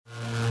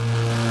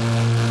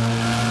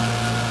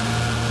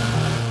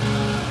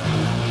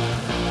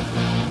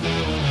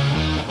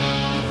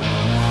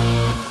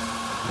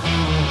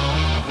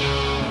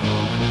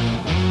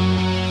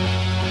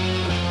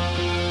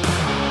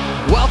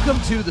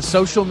to the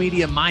Social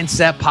Media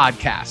Mindset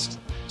Podcast.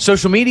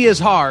 Social media is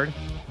hard,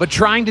 but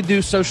trying to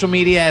do social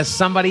media as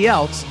somebody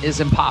else is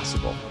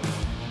impossible.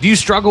 Do you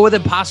struggle with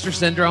imposter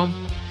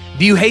syndrome?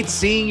 Do you hate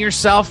seeing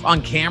yourself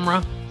on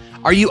camera?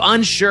 Are you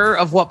unsure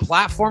of what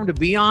platform to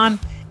be on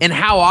and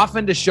how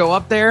often to show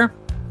up there?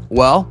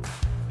 Well,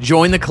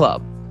 join the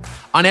club.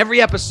 On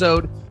every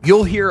episode,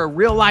 you'll hear a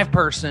real-life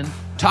person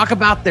talk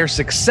about their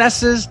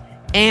successes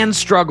and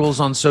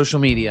struggles on social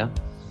media,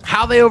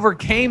 how they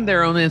overcame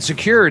their own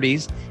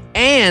insecurities,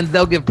 and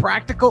they'll give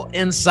practical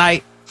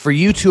insight for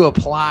you to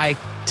apply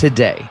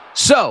today.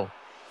 So,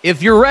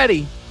 if you're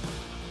ready,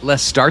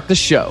 let's start the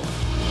show.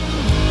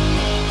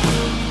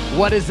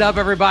 What is up,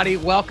 everybody?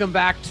 Welcome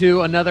back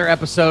to another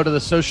episode of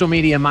the Social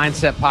Media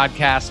Mindset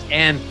Podcast.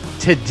 And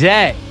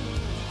today,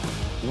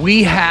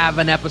 we have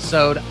an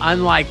episode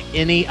unlike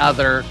any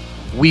other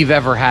we've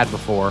ever had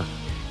before,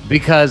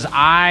 because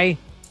I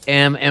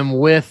am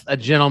with a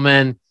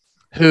gentleman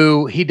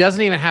who he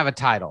doesn't even have a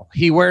title.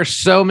 He wears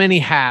so many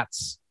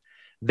hats.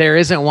 There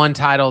isn't one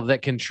title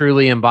that can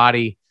truly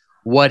embody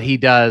what he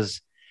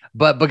does.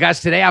 But guys,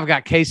 today I've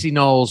got Casey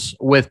Knowles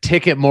with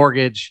Ticket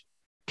Mortgage.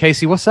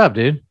 Casey, what's up,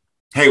 dude?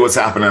 Hey, what's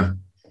happening?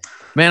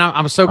 Man,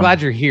 I'm so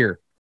glad you're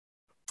here.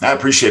 I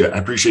appreciate it. I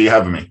appreciate you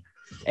having me.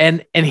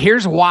 And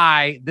here's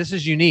why this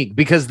is unique,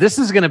 because this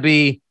is going to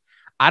be,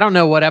 I don't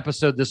know what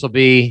episode this will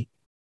be.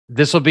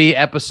 This will be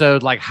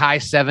episode like high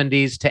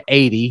 70s to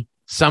 80.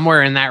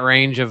 Somewhere in that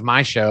range of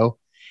my show.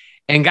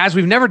 And guys,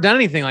 we've never done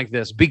anything like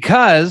this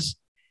because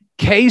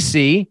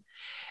Casey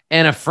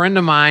and a friend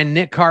of mine,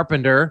 Nick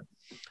Carpenter,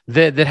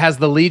 that has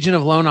the Legion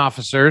of Loan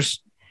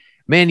Officers,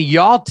 man,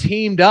 y'all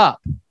teamed up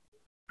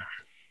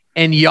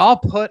and y'all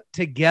put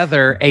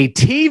together a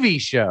TV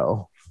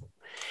show.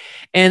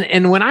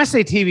 And when I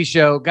say TV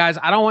show, guys,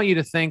 I don't want you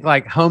to think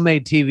like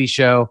homemade TV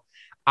show.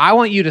 I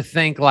want you to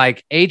think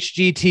like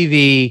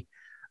HGTV,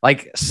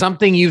 like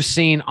something you've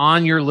seen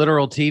on your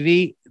literal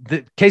TV.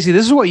 Casey,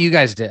 this is what you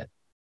guys did.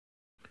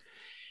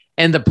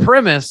 And the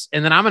premise,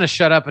 and then I'm going to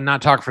shut up and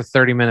not talk for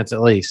 30 minutes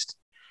at least.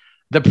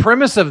 The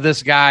premise of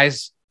this,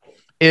 guys,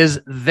 is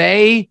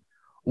they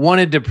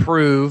wanted to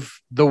prove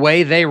the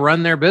way they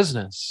run their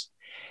business.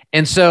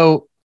 And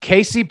so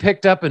Casey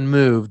picked up and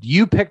moved.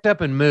 You picked up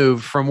and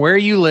moved from where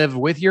you lived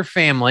with your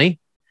family.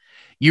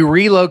 You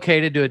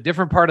relocated to a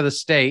different part of the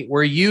state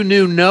where you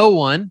knew no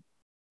one.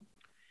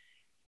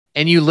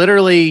 And you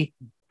literally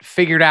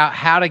figured out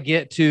how to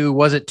get to,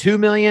 was it 2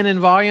 million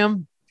in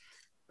volume?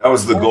 That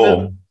was the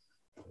goal.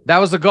 That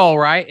was the goal,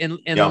 right? In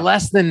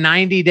less than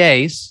 90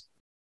 days.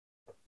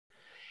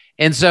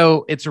 And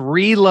so it's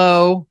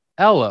Relo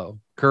Elo,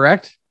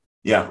 correct?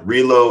 Yeah,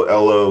 Relo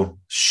Elo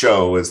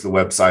Show is the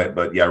website,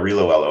 but yeah,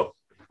 Relo Elo.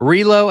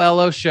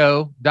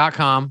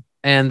 ReloEloShow.com.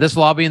 And this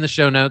will all be in the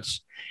show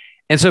notes.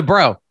 And so,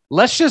 bro,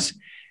 let's just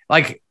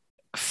like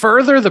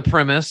further the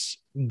premise,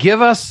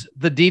 give us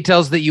the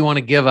details that you want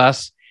to give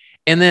us.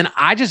 And then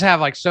I just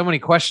have like so many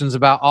questions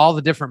about all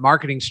the different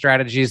marketing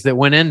strategies that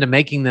went into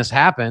making this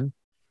happen,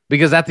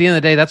 because at the end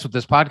of the day, that's what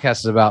this podcast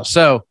is about.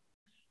 So,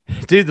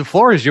 dude, the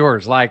floor is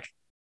yours. Like,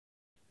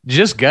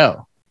 just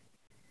go.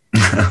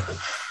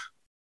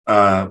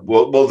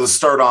 Well, to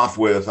start off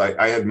with,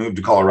 I had moved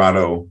to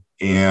Colorado,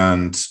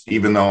 and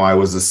even though I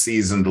was a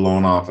seasoned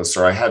loan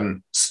officer, I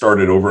hadn't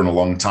started over in a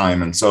long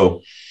time. And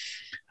so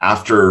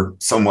after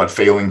somewhat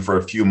failing for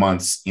a few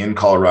months in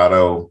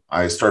Colorado,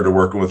 I started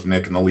working with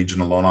Nick and the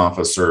Legion of Loan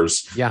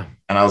Officers. Yeah.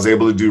 And I was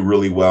able to do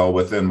really well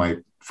within my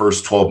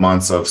first 12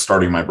 months of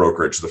starting my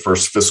brokerage, the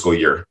first fiscal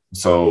year.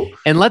 So,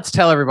 and let's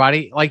tell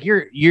everybody, like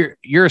you're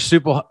a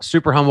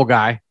super humble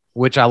guy,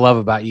 which I love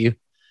about you.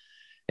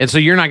 And so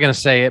you're not going to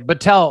say it,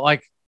 but tell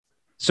like,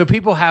 so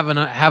people have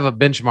a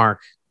benchmark.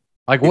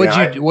 Like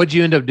what'd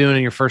you end up doing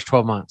in your first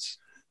 12 months?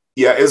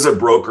 Yeah. As a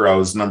broker, I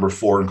was number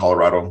 4 in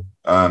Colorado.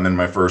 In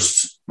my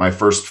first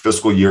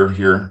fiscal year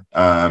here.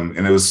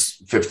 And it was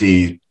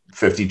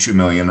 52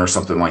 million or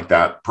something like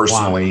that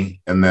personally.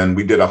 Wow. And then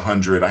we did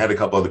 100. I had a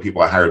couple other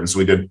people I hired. And so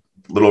we did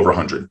a little over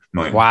 100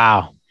 million.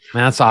 Wow.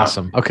 Man, that's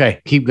awesome.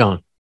 Okay. Keep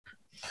going.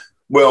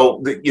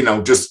 Well,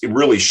 just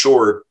really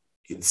short,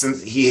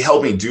 since he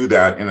helped me do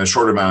that in a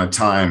short amount of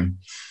time.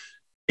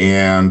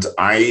 And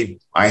I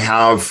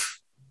have,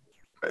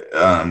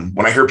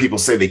 when I hear people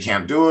say they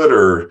can't do it,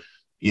 or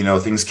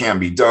things can't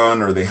be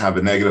done, or they have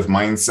a negative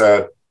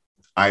mindset,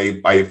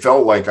 I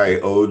felt like I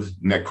owed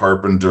Nick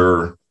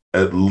Carpenter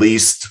at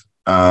least.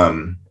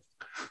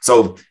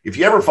 So if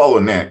you ever follow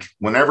Nick,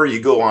 whenever you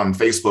go on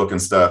Facebook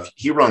and stuff,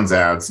 he runs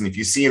ads. And if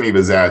you see any of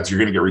his ads, you're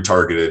going to get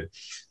retargeted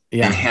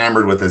and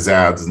hammered with his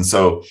ads. And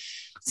so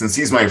since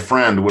he's my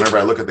friend, whenever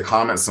I look at the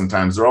comments,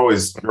 sometimes they're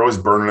always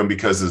burning him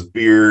because his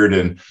beard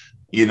and,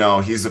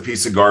 he's a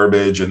piece of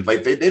garbage, and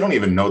like, they don't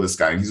even know this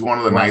guy. He's one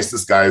of the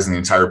nicest guys on the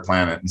entire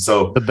planet. And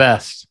so the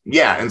best.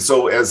 Yeah. And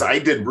so as I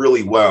did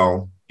really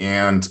well,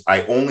 and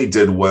I only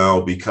did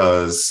well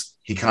because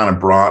he kind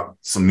of brought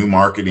some new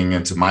marketing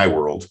into my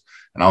world,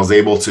 and I was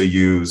able to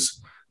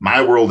use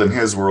my world and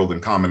his world in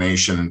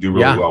combination and do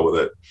really well with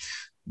it.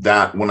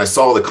 that when I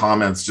saw the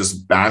comments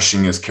just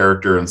bashing his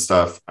character and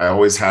stuff, I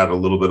always had a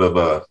little bit of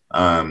a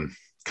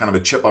kind of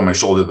a chip on my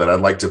shoulder that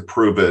I'd like to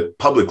prove it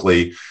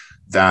publicly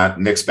that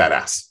Nick's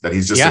badass, that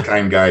he's just a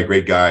kind guy,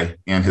 great guy,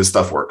 and his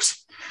stuff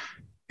works.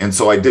 And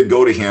so I did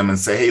go to him and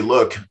say, hey,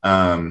 look,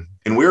 and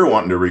we were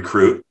wanting to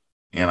recruit.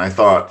 And I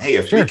thought, hey,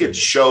 if we could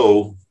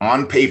show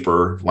on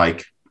paper,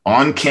 like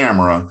on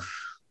camera,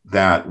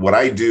 that what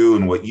I do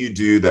and what you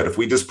do, that if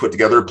we just put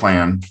together a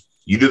plan,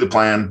 you do the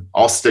plan,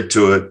 I'll stick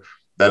to it,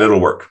 that it'll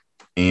work.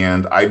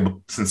 And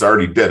since I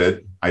already did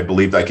it, I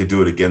believed I could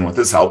do it again with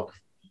his help.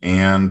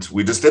 And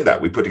we just did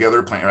that. We put together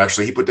a plan, or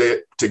actually he put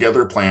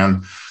together a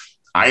plan.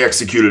 I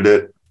executed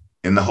it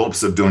in the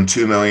hopes of doing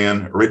 2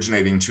 million,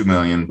 originating 2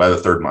 million by the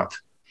third month.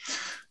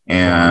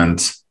 And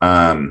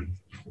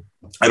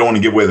I don't want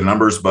to give away the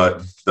numbers,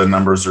 but the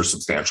numbers are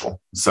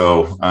substantial.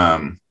 So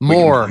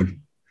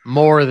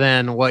more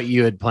than what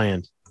you had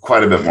planned.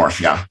 Quite a bit more.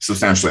 Yeah.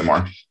 Substantially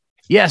more.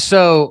 Yeah.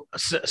 So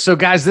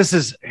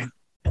guys,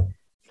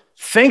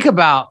 think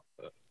about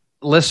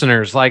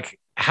listeners, like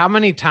how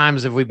many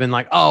times have we been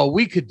like, oh,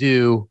 we could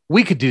do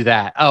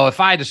that. Oh, if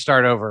I had to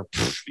start over,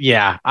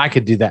 yeah, I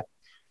could do that.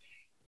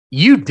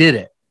 You did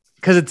it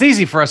because it's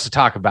easy for us to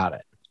talk about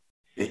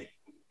it.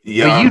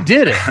 Yeah. But you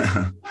did it.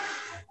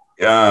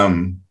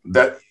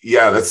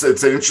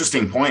 It's an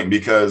interesting point,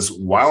 because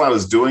while I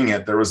was doing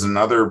it, there was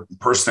another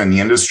person in the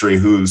industry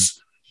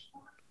who's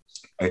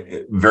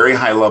a very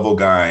high level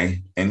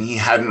guy, and he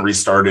hadn't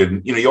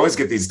restarted. You always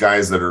get these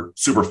guys that are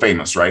super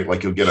famous, right?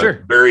 Like you'll get a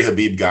Barry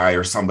Habib guy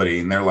or somebody,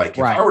 and they're like,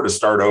 if I were to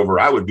start over,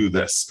 I would do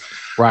this.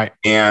 Right.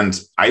 And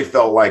I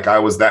felt like I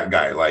was that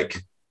guy.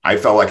 Like I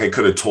felt like I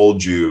could have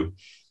told you,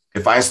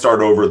 if I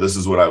start over, this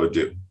is what I would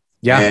do.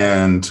 Yeah.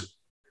 And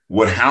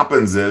what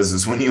happens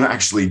is when you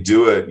actually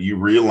do it, you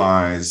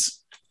realize,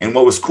 and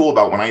what was cool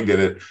about when I did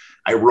it,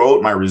 I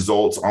wrote my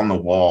results on the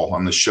wall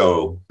on the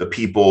show, the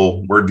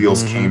people, where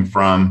deals came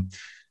from.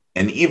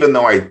 And even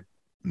though I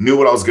knew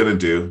what I was going to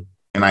do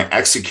and I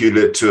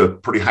executed it to a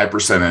pretty high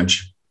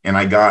percentage and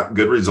I got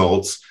good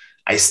results,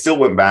 I still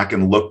went back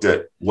and looked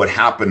at what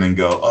happened and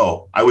go,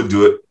 oh, I would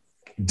do it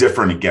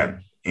different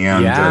again.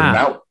 And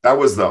that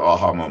was the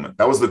aha moment.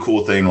 That was the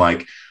cool thing.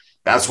 Like,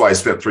 that's why I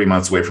spent 3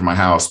 months away from my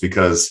house,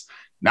 because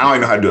now I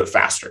know how to do it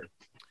faster.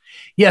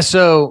 Yeah.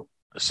 So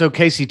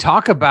Casey,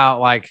 talk about,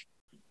 like,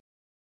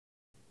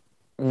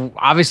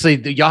 obviously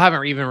y'all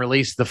haven't even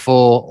released the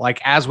full, like,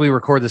 as we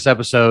record this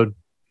episode,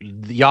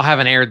 y'all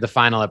haven't aired the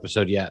final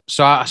episode yet.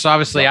 So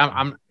obviously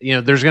I'm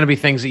there's going to be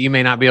things that you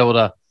may not be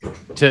able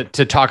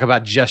to talk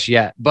about just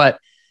yet, but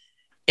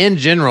in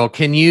general,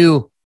 can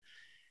you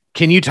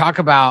talk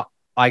about,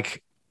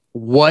 like,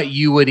 what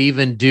you would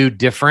even do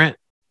different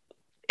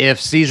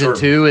if season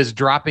 2 is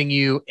dropping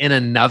you in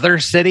another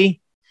city?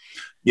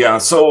 Yeah.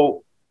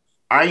 So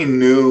I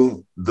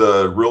knew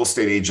the real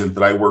estate agent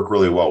that I work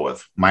really well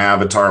with, my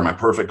avatar, my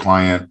perfect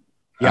client.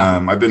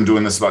 Yeah. I've been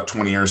doing this about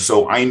 20 years.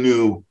 So I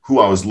knew who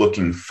I was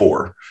looking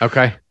for.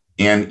 Okay.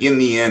 And in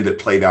the end, it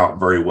played out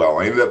very well.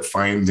 I ended up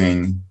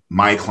finding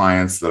my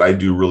clients that I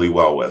do really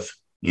well with,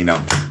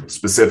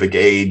 specific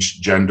age,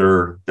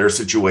 gender, their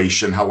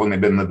situation, how long they've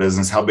been in the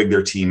business, how big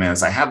their team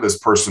is. I have this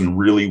person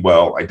really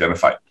well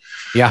identified.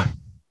 Yeah.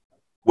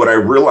 What I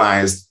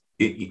realized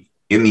in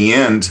the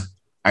end,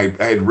 I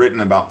had written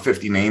about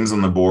 50 names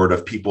on the board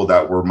of people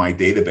that were my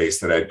database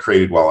that I had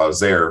created while I was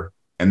there.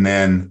 And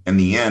then in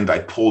the end, I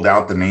pulled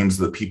out the names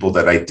of the people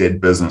that I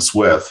did business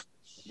with.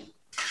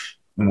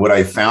 And what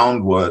I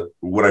found, what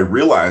I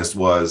realized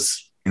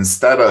was,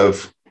 instead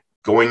of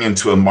going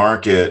into a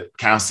market,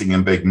 casting a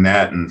big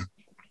net and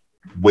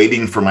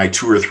waiting for my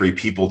 2 or 3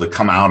 people to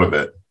come out of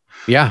it.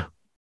 Yeah.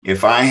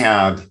 If I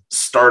had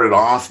started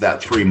off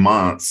that 3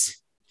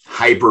 months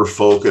hyper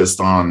focused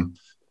on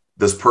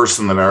this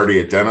person that I already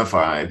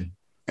identified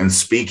and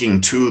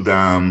speaking to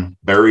them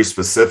very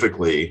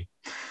specifically,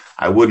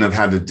 I wouldn't have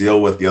had to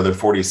deal with the other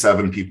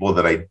 47 people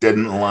that I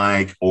didn't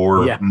like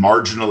or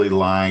marginally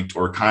liked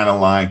or kind of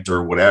liked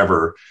or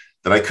whatever,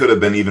 that I could have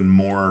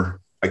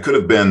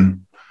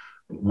been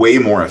way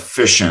more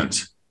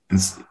efficient.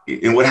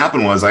 And what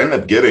happened was I ended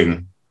up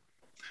getting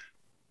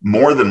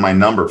more than my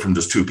number from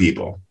just 2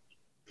 people.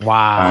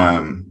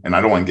 Wow. And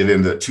I don't want to get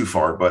into it too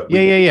far, but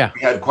we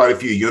had quite a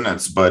few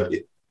units, but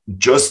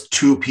just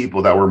 2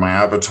 people that were my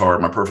avatar,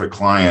 my perfect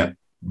client,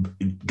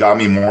 got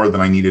me more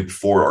than I needed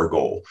for our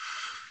goal.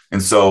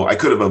 And so I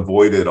could have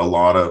avoided a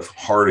lot of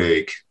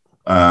heartache,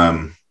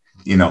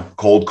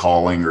 cold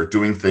calling or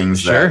doing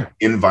things that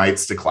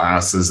invites to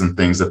classes and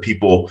things that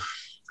people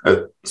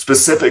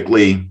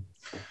specifically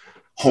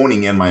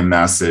honing in my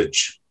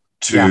message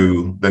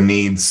to the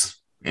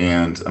needs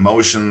and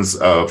emotions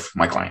of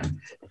my client.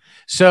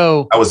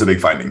 So that was a big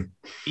finding.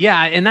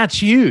 Yeah. And that's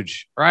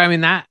huge, right? I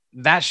mean,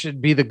 that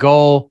should be the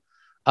goal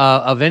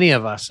of any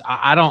of us.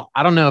 I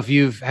don't know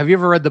if have you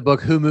ever read the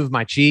book, Who Moved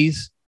My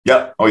Cheese?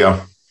 Yeah. Oh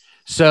yeah.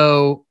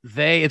 So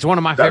it's one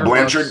of my favorite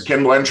books.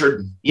 Ken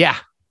Blanchard. Yeah.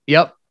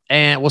 Yep.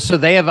 And so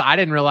I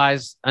didn't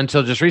realize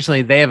until just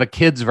recently, they have a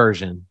kid's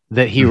version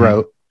that he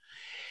wrote.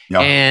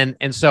 Yeah.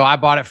 And so I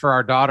bought it for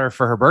our daughter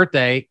for her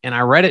birthday, and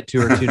I read it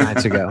to her 2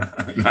 nights ago.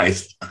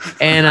 Nice.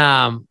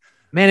 And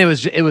man,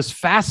 it was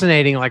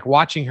fascinating, like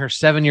watching her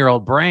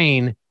 7-year-old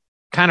brain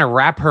kind of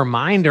wrap her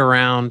mind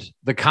around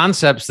the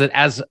concepts that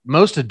as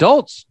most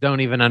adults don't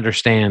even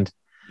understand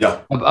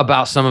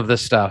about some of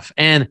this stuff.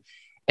 And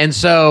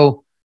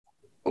so,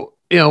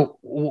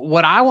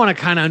 what I want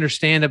to kind of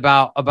understand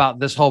about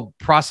this whole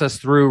process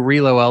through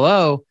Relo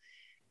LO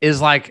is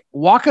like,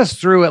 walk us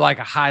through at like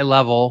a high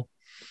level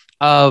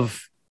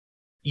of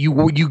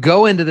you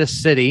go into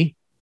this city,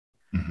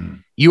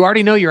 you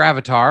already know your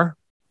avatar,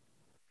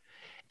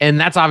 and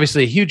that's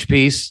obviously a huge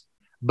piece,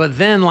 but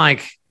then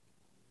like,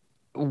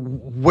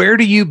 where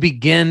do you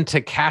begin to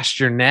cast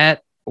your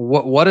net?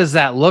 What does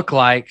that look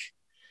like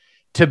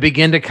to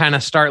begin to kind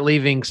of start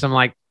leaving some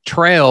like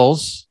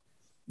trails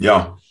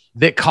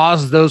that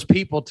cause those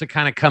people to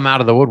kind of come out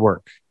of the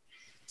woodwork?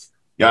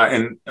 Yeah.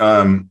 And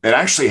it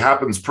actually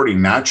happens pretty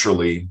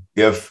naturally.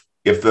 If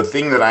the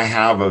thing that I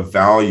have of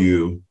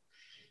value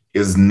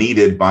is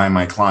needed by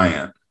my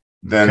client,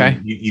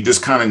 then you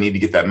just kind of need to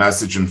get that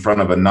message in front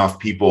of enough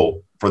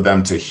people for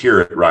them to hear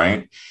it.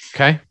 Right.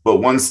 Okay. But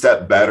one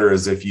step better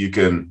is if you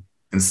can,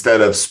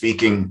 instead of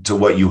speaking to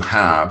what you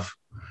have,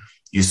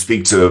 you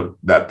speak to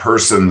that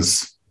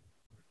person's,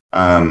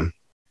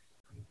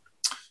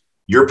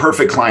 your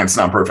perfect client's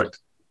not perfect.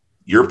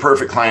 Your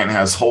perfect client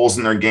has holes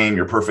in their game.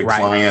 Your perfect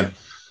client,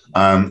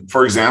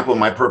 for example,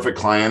 my perfect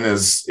client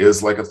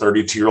is like a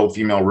 32-year-old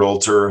female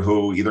realtor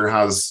who either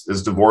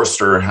is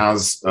divorced or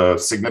has a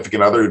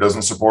significant other who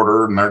doesn't support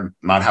her, and they're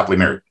not happily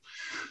married.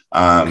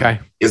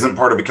 Isn't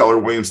part of a Keller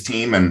Williams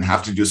team and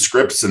have to do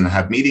scripts and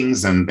have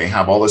meetings, and they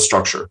have all this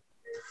structure.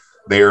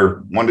 They're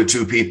 1 to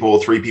 2 people,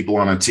 3 people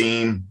on a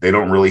team. They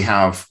don't really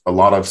have a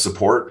lot of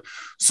support.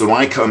 So when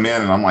I come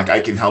in and I'm like,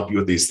 I can help you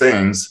with these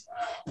things,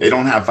 they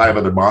don't have 5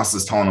 other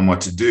bosses telling them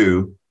what to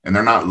do, and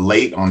they're not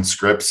late on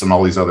scripts and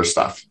all these other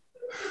stuff.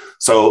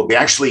 So they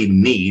actually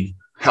need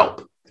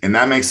help. And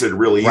that makes it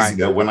really easy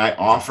that when I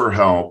offer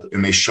help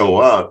and they show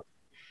up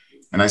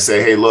and I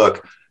say, hey,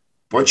 look,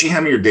 why don't you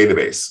hand me your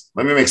database?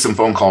 Let me make some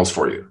phone calls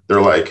for you.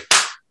 They're like,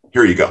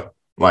 here you go.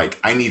 Like,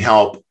 I need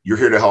help. You're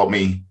here to help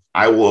me.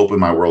 I will open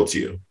my world to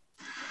you.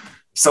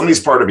 Somebody's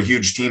part of a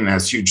huge team and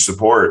has huge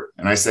support.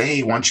 And I say,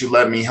 hey, why don't you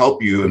let me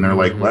help you? And they're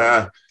like,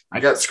 well, I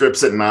got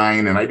scripts at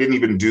 9 and I didn't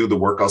even do the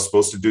work I was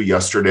supposed to do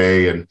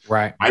yesterday. And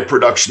my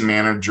production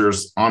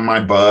manager's on my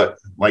butt.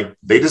 Like,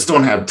 they just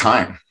don't have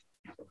time.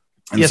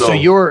 And so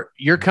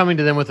you're coming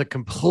to them with a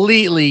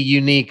completely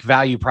unique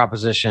value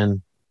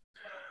proposition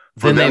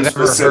than they've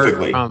ever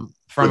heard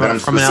from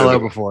an LO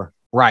before.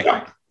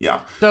 Right.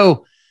 Yeah.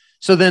 So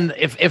then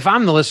if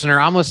I'm the listener,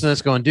 I'm listening to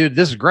this going, dude,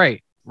 this is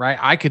great, right?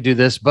 I could do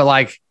this. But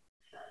like,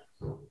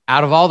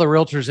 out of all the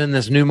realtors in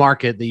this new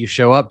market that you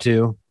show up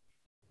to,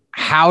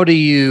 how do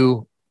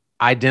you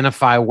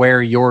identify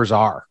where yours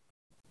are?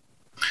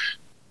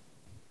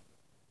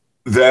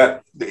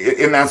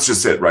 That's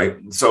just it, right?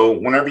 So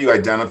whenever you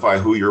identify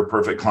who your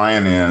perfect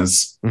client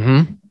is,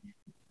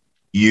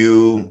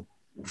 you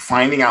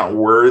finding out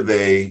where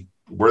they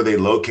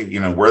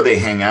locate, where they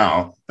hang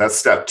out. That's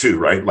step 2,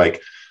 right?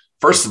 Like,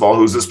 first of all,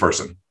 who's this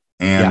person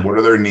and what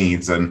are their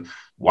needs and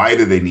why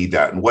do they need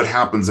that? And what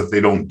happens if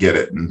they don't get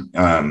it?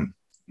 And,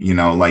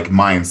 like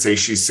mine, say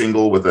she's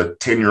single with a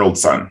 10-year-old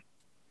son.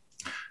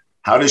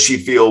 How does she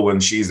feel when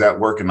she's at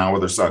work and not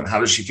with her son? How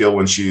does she feel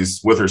when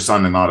she's with her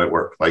son and not at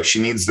work? Like, she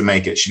needs to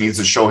make it. She needs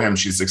to show him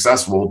she's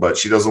successful, but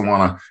she doesn't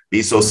want to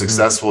be so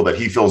successful that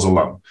he feels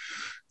alone.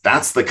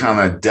 That's the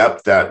kind of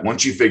depth that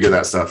once you figure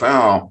that stuff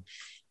out,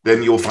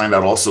 then you'll find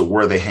out also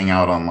where they hang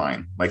out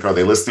online. Like, are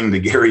they listening to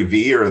Gary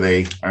Vee or are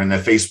they are in the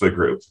Facebook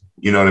group?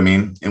 You know what I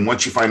mean? And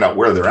once you find out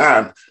where they're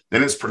at,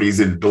 then it's pretty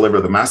easy to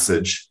deliver the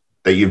message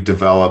that you've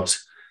developed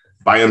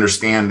by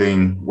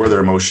understanding where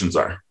their emotions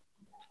are.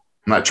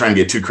 I'm not trying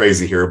to get too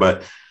crazy here,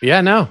 but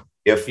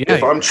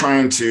if I'm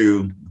trying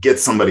to get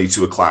somebody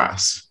to a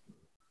class,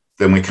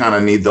 then we kind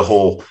of need the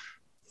whole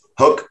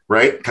hook,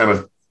 right? Kind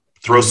of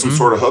throw some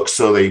sort of hook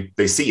so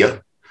they see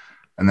you,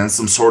 and then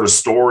some sort of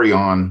story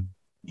on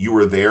you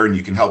were there and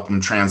you can help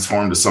them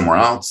transform to somewhere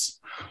else.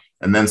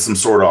 And then some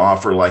sort of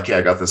offer like, hey,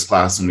 I got this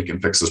class and we can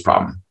fix this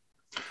problem.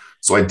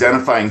 So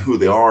identifying who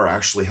they are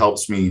actually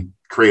helps me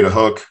create a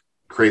hook,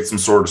 create some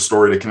sort of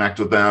story to connect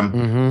with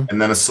them,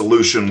 and then a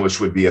solution, which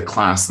would be a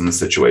class in the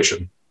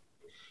situation.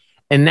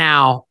 And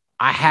now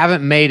I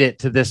haven't made it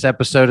to this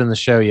episode in the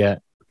show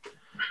yet.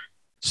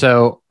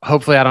 So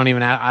hopefully I don't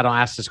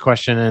ask this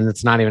question and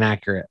it's not even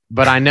accurate,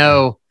 but I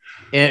know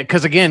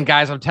because again,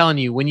 guys, I'm telling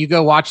you, when you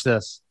go watch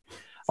this,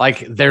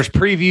 like, there's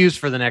previews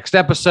for the next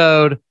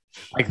episode,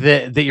 like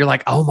that you're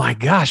like, oh my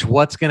gosh,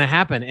 what's going to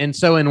happen? And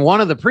so in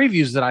one of the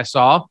previews that I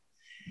saw,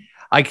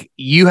 like,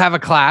 you have a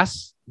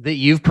class that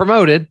you've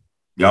promoted.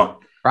 Yep.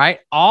 Right.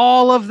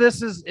 All of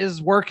this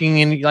is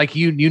working. And like,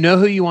 you know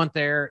who you want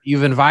there,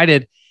 you've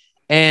invited.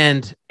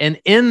 And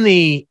in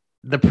the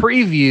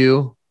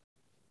preview,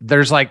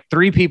 there's like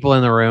 3 people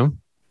in the room.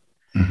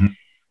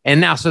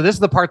 And now, so this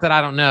is the part that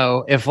I don't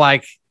know if,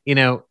 like,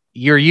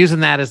 you're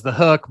using that as the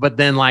hook, but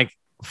then like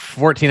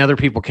 14 other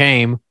people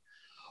came,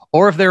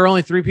 or if there were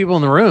only 3 people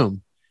in the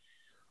room.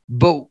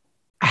 But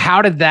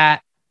how did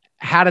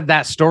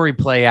that story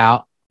play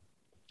out?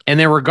 And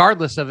then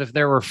regardless of if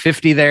there were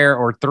 50 there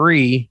or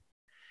 3,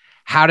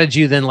 how did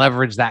you then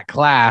leverage that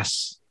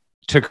class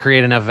to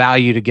create enough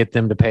value to get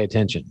them to pay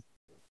attention?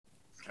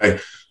 Okay.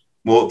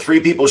 Well, 3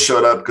 people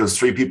showed up because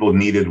 3 people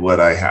needed what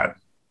I had.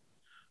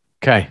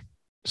 Okay.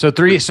 So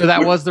 3, so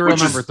that was the real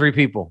number, 3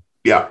 people.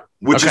 Yeah.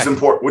 Which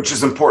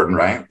is important,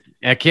 right?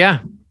 Heck yeah.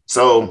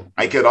 So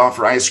I could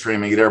offer ice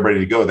cream and get everybody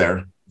to go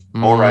there,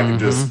 or I could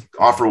just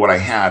offer what I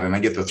had and I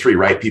get the 3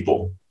 right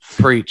people.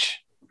 Preach.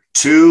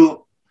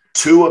 Two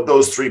of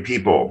those 3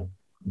 people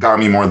got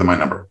me more than my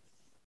number.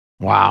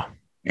 Wow.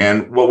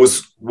 And what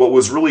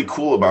was really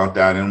cool about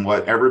that, and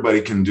what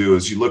everybody can do,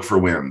 is you look for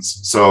wins.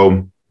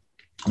 So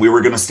we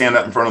were going to stand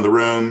up in front of the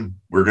room.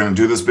 We're going to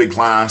do this big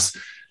class.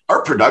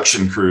 Our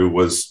production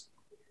crew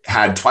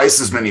had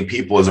twice as many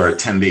people as our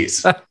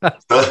attendees.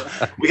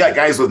 So we got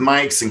guys with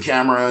mics and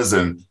cameras,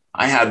 and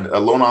I had a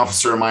loan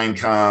officer of mine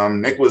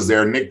come. Nick was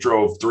there. Nick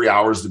drove 3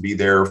 hours to be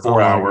there, 4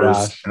 hours.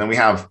 Gosh. And then we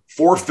have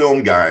 4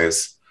 film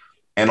guys,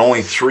 and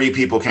only 3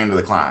 people came to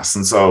the class.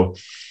 And so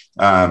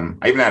I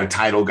even had a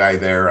title guy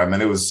there. I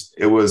mean, it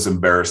was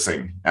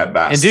embarrassing at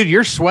best. And dude,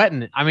 you're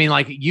sweating. I mean,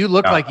 like, you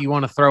look like you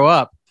want to throw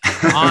up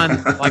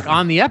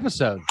on the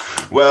episode.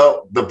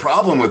 Well, the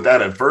problem with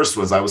that at first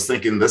was I was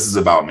thinking, this is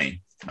about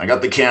me. I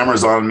got the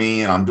cameras on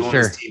me and I'm doing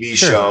this TV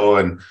show,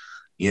 and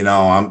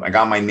I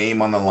got my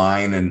name on the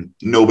line, and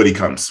nobody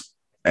comes.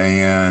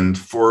 And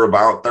for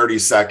about 30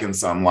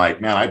 seconds, I'm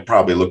like, man, I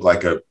probably look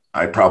like a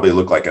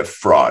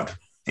fraud.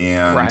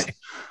 And,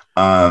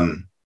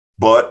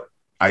 but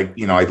I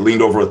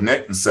leaned over with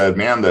Nick and said,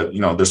 man,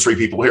 there's 3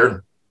 people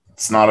here.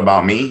 It's not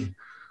about me.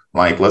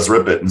 Like, let's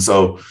rip it. And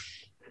so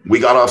we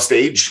got off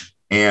stage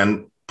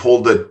and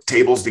pulled the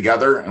tables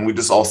together, and we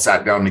just all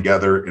sat down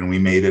together, and we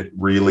made it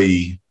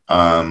really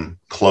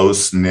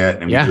close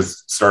knit, and we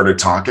just started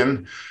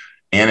talking,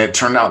 and it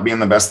turned out being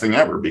the best thing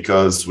ever,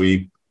 because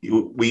we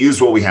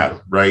used what we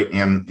had, right?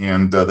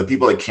 And the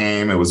people that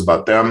came, it was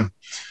about them.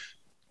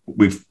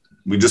 We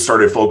just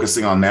started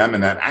focusing on them,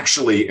 and that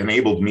actually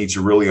enabled me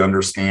to really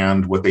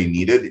understand what they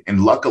needed.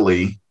 And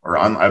luckily,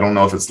 I don't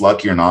know if it's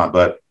lucky or not,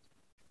 but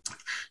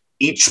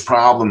each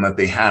problem that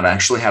they had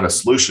actually had a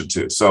solution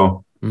to.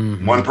 So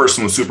one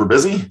person was super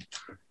busy,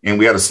 and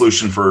we had a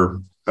solution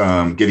for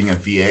getting a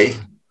VA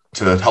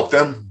to help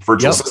them,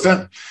 virtual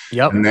assistant.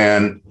 Yep. And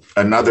then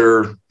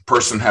another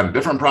person had a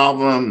different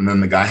problem, and then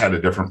the guy had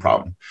a different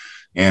problem.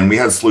 And we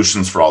had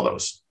solutions for all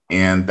those.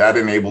 And that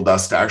enabled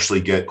us to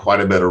actually get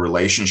quite a bit of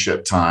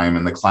relationship time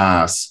in the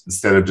class,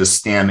 instead of just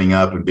standing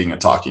up and being a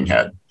talking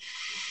head.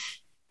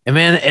 And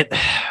man,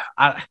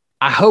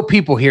 I hope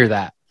people hear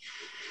that,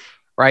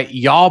 right?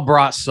 Y'all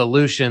brought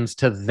solutions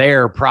to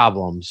their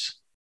problems,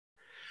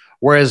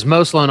 whereas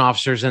most loan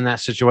officers in that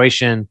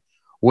situation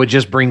would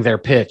just bring their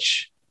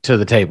pitch to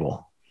the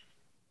table.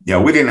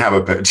 Yeah, we didn't have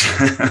a pitch.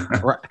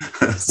 Right.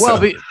 Well,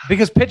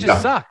 because pitches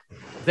suck.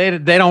 They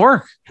don't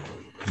work.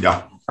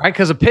 Yeah. Right?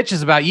 Because a pitch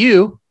is about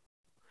you.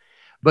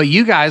 But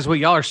you guys, what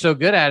y'all are so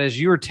good at is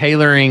you are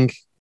tailoring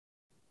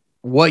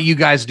what you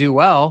guys do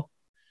well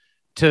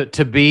to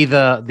be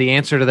the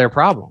answer to their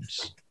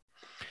problems.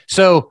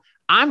 So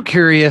I'm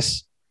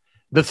curious,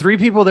 the 3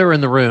 people that were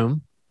in the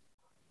room,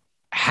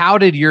 how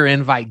did your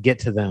invite get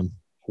to them?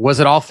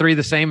 Was it all 3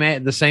 the same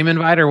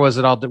invite, or was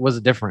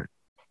it different?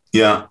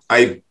 Yeah,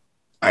 I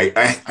had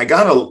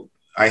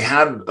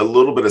a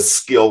little bit of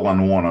skill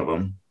on one of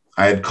them.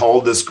 I had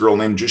called this girl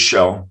named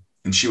Giselle,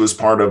 and she was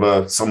part of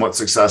a somewhat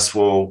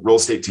successful real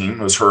estate team.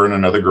 It was her and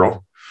another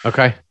girl.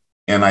 Okay.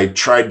 And I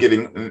tried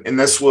getting, and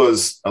this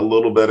was a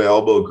little bit of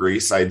elbow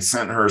grease. I'd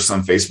sent her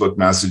some Facebook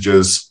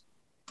messages,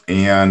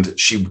 and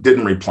she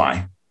didn't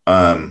reply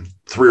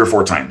 3 or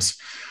 4 times.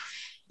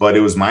 But it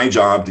was my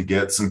job to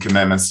get some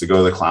commitments to go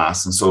to the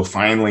class. And so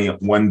finally,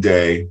 one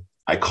day,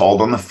 I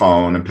called on the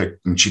phone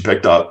and she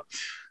picked up,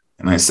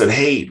 and I said,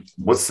 "Hey,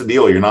 what's the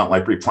deal? You're not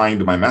like replying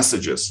to my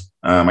messages.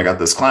 I got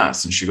this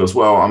class." And she goes,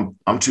 "Well,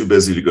 I'm too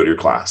busy to go to your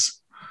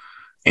class."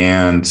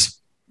 And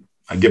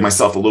I give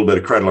myself a little bit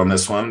of credit on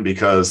this one,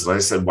 because I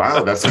said,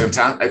 "Wow, that's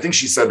fantastic." I think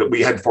she said that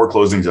we had 4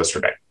 closings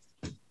yesterday.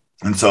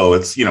 And so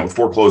it's,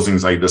 4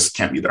 closings, I just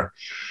can't be there.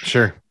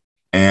 Sure.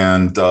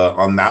 And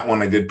on that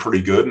one, I did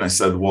pretty good. And I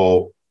said,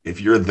 "Well, if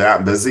you're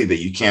that busy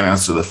that you can't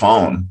answer the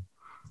phone,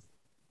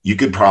 you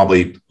could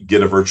probably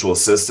get a virtual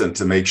assistant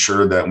to make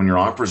sure that when your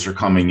offers are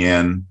coming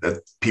in,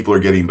 that people are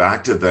getting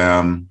back to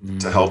them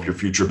to help your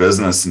future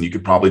business. And you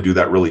could probably do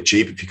that really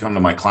cheap. If you come to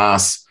my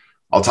class,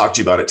 I'll talk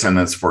to you about it 10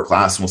 minutes before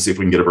class, and we'll see if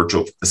we can get a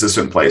virtual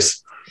assistant in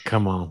place."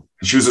 Come on.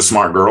 And she was a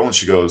smart girl, and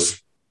she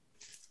goes,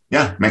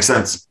 "Yeah, makes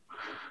sense."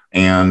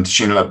 And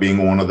she ended up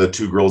being one of the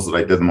 2 girls that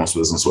I did the most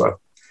business with.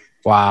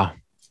 Wow.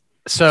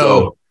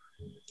 So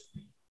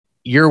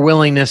your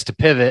willingness to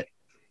pivot,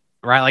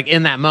 right? Like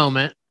in that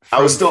moment,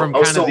 I was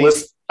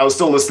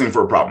still listening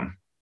for a problem.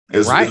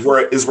 Is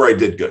where I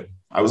did good.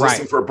 I was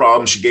listening for a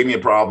problem. She gave me a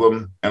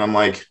problem, and I'm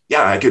like,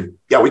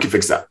 we could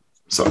fix that.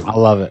 So I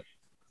love it.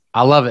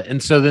 I love it.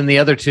 And so then the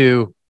other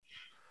two.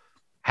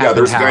 Yeah,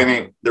 there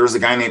was a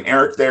guy named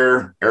Eric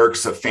there.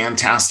 Eric's a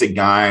fantastic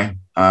guy.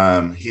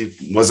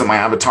 He wasn't my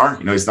avatar.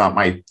 He's not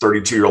my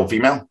 32-year-old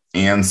female.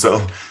 And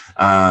so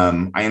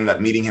I ended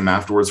up meeting him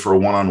afterwards for a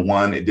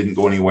one-on-one. It didn't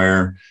go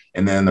anywhere.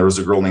 And then there was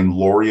a girl named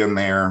Lori in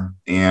there.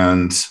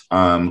 And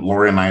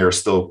Lori and I are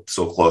still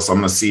so close. I'm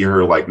going to see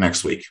her like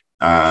next week.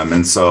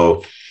 And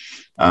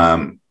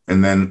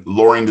then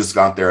Lauren just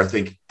got there, I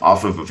think,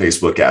 off of a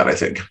Facebook ad, I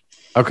think.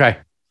 Okay.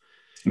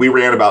 We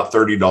ran about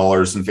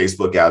 $30 in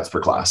Facebook ads per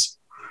class.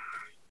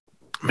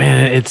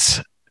 Man,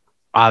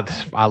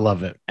 I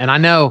love it. And I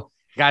know,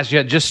 guys,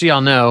 just so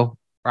y'all know,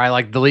 right?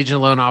 Like the Legion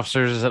of Loan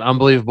Officers is an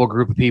unbelievable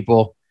group of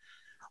people.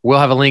 We'll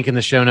have a link in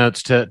the show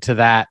notes to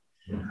that.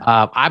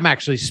 I'm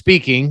actually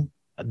speaking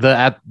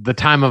at the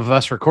time of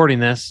us recording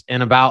this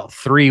in about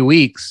 3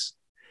 weeks.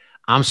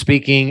 I'm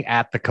speaking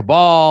at the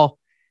Cabal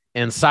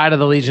inside of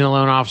the Legion of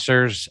Loan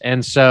Officers.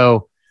 And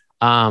so,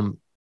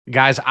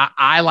 guys,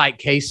 I like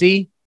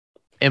Casey,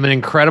 am an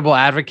incredible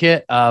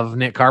advocate of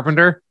Nick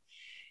Carpenter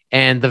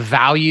and the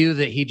value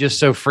that he just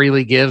so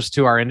freely gives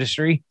to our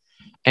industry,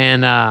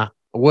 and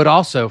would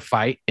also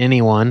fight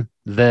anyone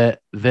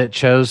that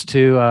chose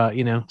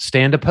to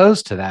stand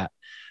opposed to that.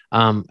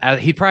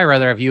 He'd probably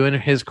rather have you in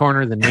his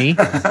corner than me.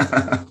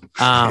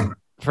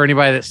 For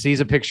anybody that sees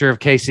a picture of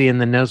Casey and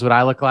then knows what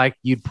I look like,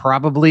 you'd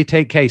probably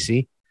take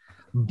Casey.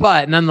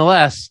 But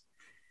nonetheless,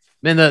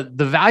 man,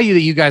 the value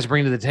that you guys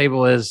bring to the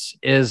table is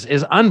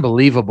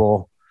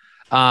unbelievable.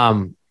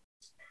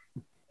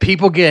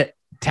 People get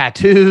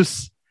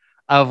tattoos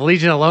of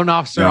Legion of Loan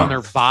Officer on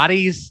their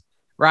bodies,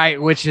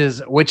 right? Which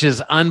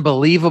is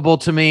unbelievable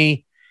to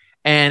me.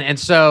 And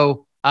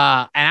so,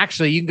 and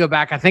actually you can go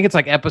back, I think it's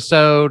like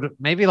episode,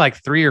 maybe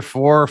like 3 or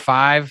 4 or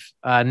 5.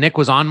 Nick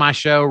was on my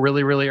show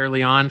really, really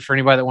early on for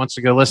anybody that wants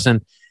to go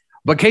listen.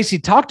 But Casey,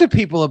 talk to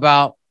people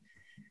about,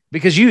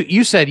 because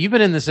you said you've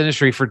been in this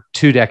industry for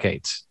 2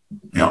 decades.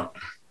 Yeah.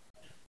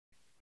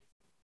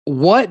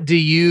 What do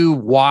you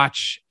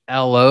watch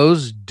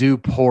LOs do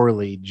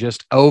poorly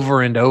just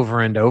over and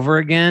over and over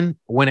again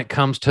when it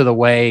comes to the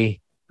way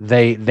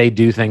they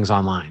do things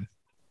online?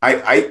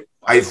 I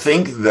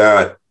think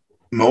that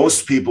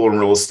most people in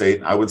real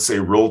estate, I would say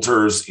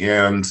realtors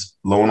and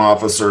loan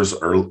officers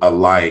are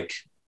alike,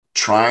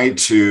 try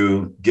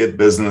to get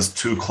business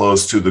too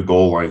close to the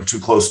goal line, too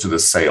close to the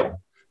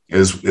sale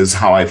is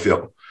how I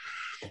feel.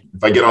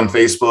 If I get on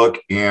Facebook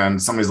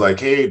and somebody's like,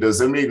 hey, does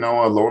anybody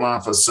know a loan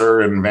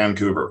officer in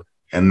Vancouver?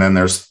 And then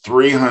there's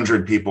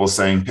 300 people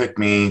saying, pick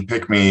me.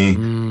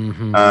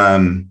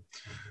 Mm-hmm.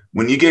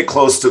 When you get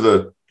close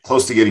to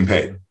getting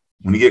paid,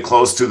 when you get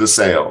close to the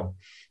sale,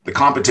 the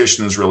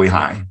competition is really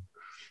high.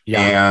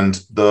 Yeah. And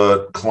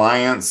the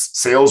client's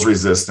sales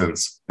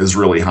resistance is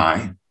really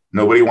high.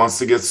 Nobody wants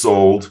to get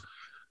sold.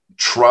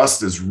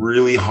 Trust is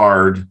really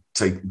hard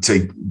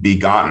to be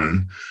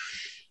gotten.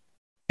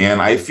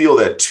 And I feel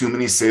that too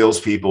many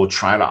salespeople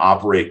try to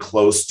operate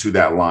close to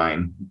that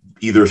line,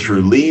 either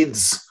through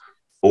leads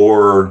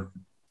or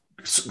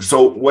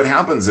so what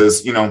happens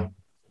is,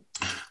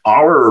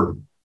 our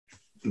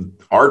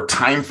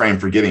time frame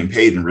for getting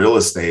paid in real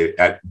estate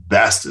at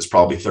best is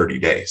probably 30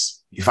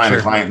 days. You find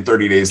a client and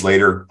 30 days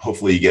later,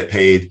 hopefully you get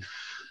paid.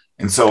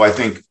 And so I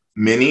think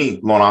many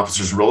loan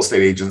officers and real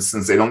estate agents,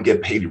 since they don't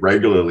get paid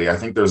regularly, I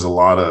think there's a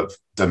lot of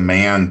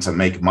demand to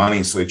make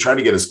money. So they try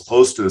to get as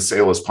close to the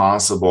sale as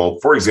possible,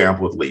 for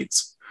example, with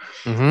leads.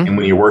 Mm-hmm. And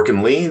when you work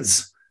in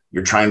leads,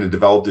 you're trying to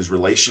develop these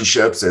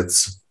relationships.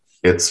 It's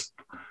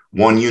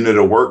 1 unit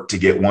of work to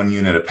get 1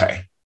 unit of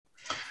pay.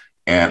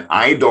 And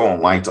I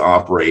don't like to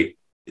operate,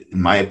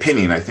 in my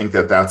opinion, I think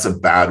that that's a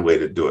bad way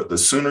to do it. The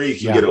sooner you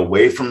can get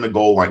away from the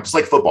goal line, just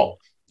like football.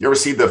 You ever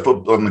see the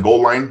football on the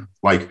goal line?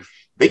 Like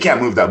they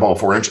can't move that ball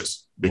 4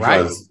 inches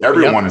because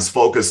everyone is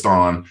focused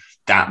on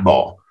that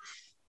ball.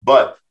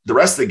 But the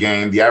rest of the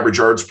game, the average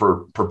yards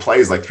per play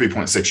is like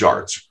 3.6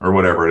 yards or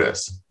whatever it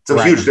is. It's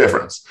a huge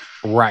difference.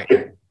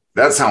 Right.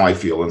 That's how I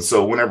feel. And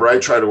so whenever I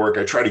try to work,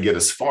 I try to get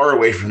as far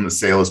away from the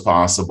sale as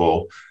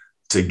possible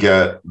to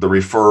get the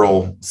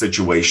referral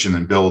situation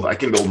and I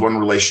can build one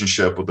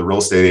relationship with the real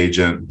estate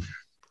agent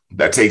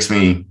that takes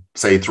me,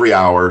 say, 3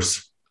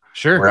 hours.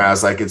 Sure.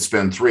 Whereas I could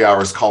spend 3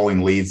 hours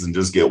calling leads and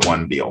just get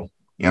one deal.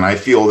 And I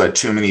feel that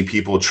too many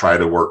people try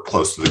to work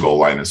close to the goal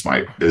line is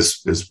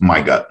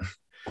my gut.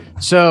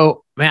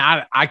 So,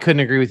 man, I couldn't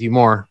agree with you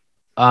more.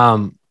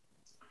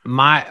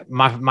 My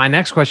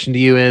next question to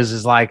you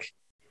is like,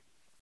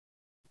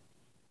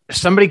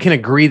 somebody can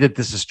agree that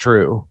this is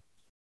true,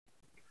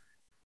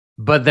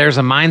 but there's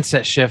a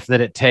mindset shift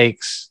that it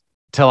takes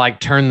to like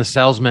turn the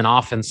salesman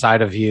off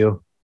inside of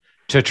you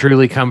to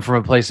truly come from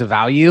a place of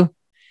value.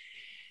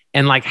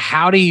 And like,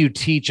 how do you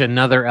teach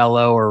another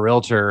LO or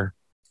realtor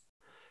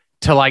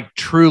to like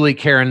truly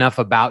care enough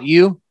about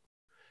you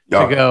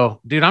to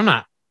go, dude,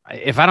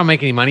 if I don't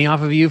make any money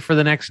off of you for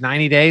the next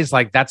 90 days,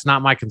 like that's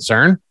not my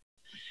concern.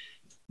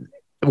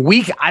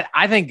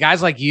 I think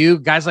guys like you,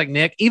 guys like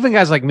Nick, even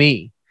guys like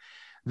me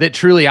that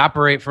truly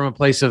operate from a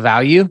place of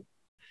value,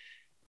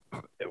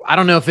 I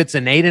don't know if it's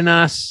innate in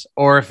us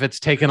or if it's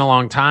taken a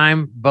long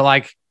time, but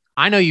like,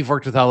 I know you've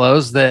worked with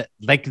LOs that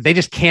like they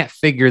just can't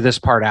figure this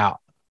part out.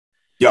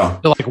 Yeah.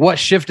 So like, what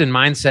shift in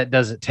mindset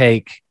does it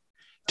take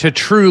to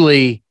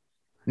truly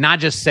not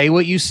just say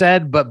what you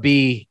said, but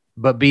be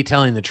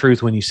telling the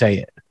truth when you say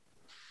it?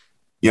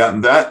 Yeah,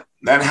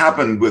 that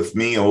happened with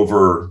me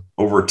over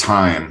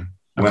time.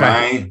 When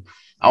I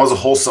was a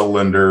wholesale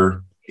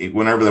lender,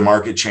 whenever the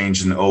market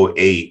changed in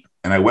 2008,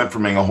 and I went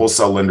from being a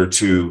wholesale lender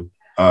to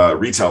a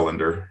retail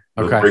lender,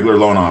 a regular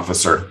loan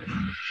officer.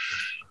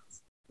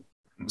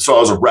 So I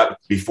was a rep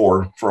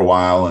before for a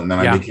while, and then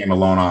I became a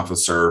loan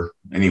officer.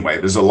 Anyway,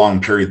 there's a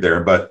long period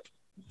there. But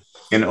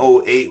in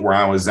 2008, where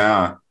I was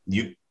at,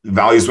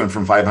 values went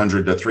from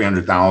 500 to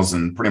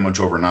 300,000 pretty much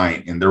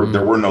overnight. And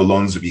there were no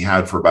loans to be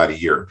had for about a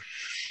year.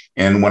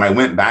 And when I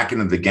went back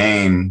into the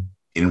game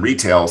in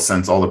retail,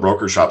 since all the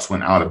broker shops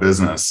went out of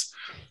business,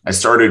 I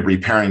started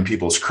repairing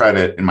people's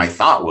credit. And my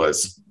thought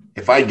was,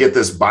 if I get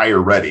this buyer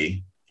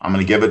ready, I'm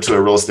going to give it to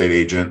a real estate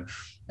agent,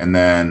 and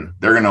then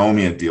they're going to owe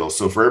me a deal.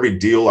 So for every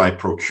deal I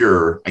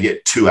procure, I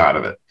get 2 out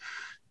of it.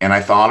 And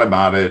I thought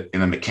about it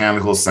in a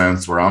mechanical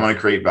sense where I'm going to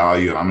create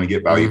value and I'm going to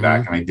get value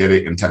back. And I did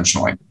it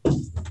intentionally.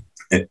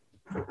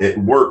 It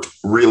worked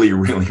really,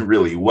 really,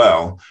 really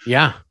well.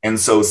 Yeah. And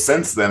so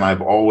since then,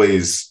 I've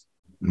always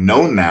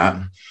known that.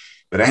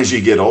 But as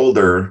you get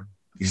older,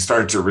 you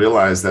start to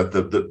realize that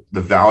the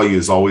value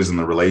is always in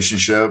the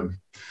relationship.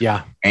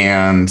 Yeah.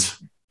 And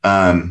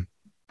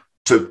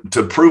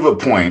to prove a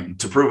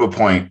point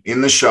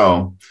in the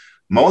show,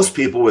 most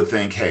people would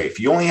think, hey, if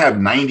you only have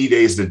 90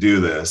 days to do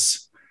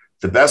this,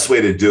 the best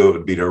way to do it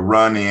would be to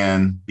run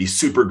in, be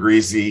super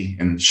greasy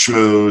and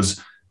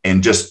schmooze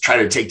and just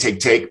try to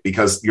take,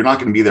 because you're not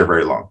going to be there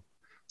very long.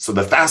 So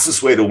the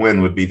fastest way to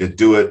win would be to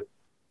do it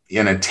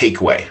in a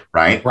takeaway,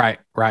 right?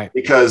 Right.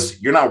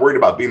 Because you're not worried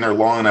about being there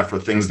long enough for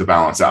things to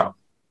balance out.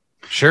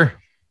 Sure.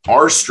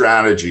 Our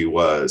strategy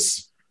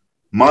was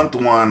month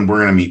 1, we're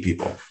going to meet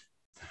people.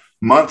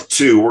 Month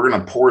 2, we're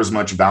going to pour as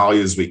much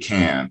value as we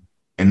can.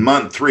 And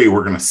month 3,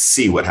 we're going to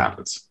see what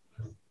happens.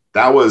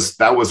 That was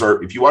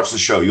our, if you watch the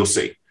show, you'll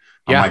see.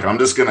 I'm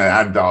just going to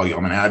add value. I'm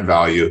going to add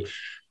value.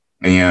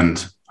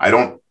 And I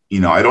don't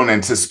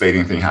anticipate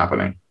anything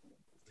happening.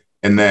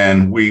 And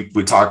then we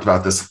talked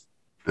about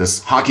this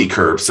hockey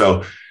curve.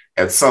 So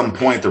at some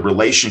point, the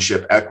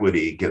relationship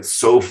equity gets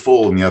so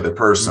full in the other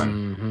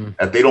person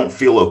that they don't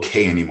feel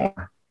okay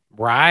anymore.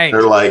 Right.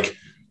 They're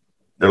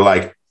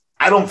like,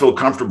 I don't feel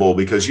comfortable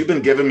because you've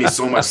been giving me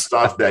so much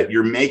stuff that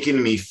you're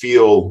making me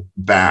feel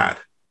bad.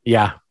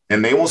 Yeah.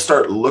 And they will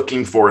start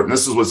looking for it. And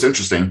this is what's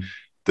interesting.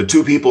 The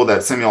 2 people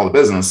that sent me all the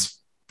business,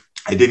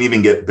 I didn't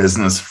even get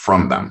business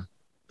from them.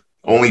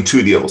 Only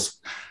 2 deals.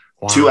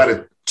 Wow.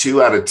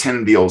 2 out of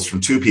 10 deals from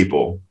 2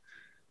 people.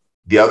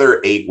 The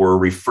other 8 were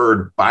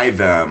referred by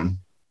them,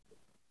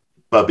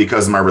 but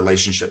because of my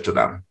relationship to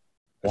them.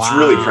 Wow.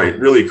 It's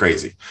really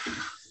crazy.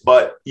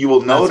 But you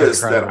will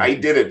notice that I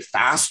did it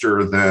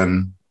faster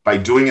than by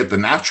doing it the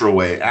natural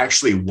way. It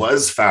actually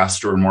was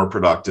faster and more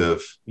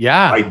productive.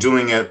 Yeah. By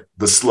doing it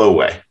the slow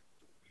way.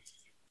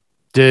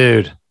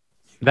 Dude,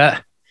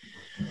 that's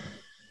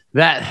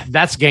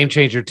game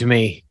changer to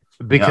me,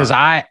 because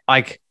I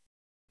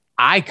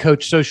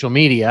coach social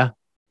media,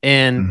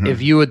 and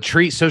if you would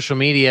treat social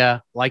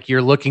media like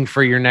you're looking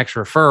for your next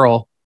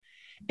referral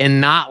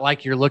and not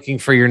like you're looking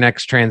for your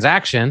next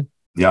transaction,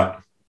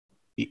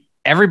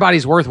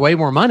 everybody's worth way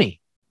more money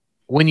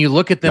when you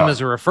look at them as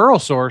a referral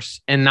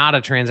source and not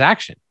a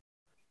transaction.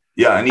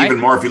 Yeah. And even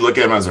more if you look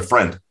at them as a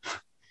friend.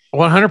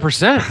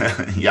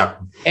 100%. Yeah.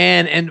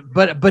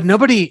 But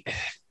nobody,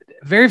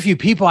 very few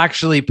people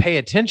actually pay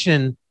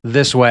attention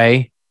this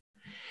way.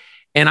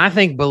 And I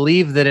think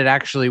believe that it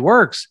actually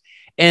works.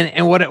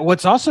 And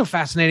what's also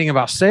fascinating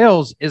about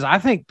sales is I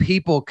think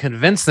people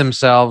convince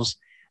themselves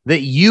that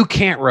you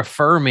can't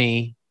refer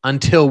me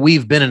until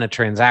we've been in a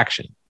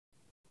transaction.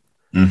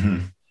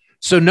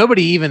 So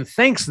nobody even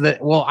thinks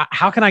that, well,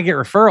 how can I get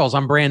referrals?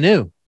 I'm brand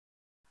new.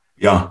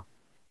 Yeah.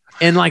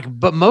 And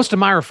but most of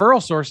my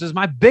referral sources,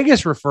 my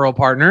biggest referral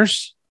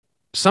partners,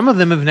 some of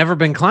them have never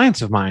been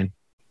clients of mine.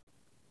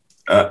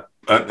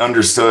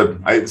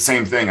 Understood.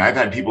 Same thing. I've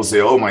had people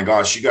say, oh my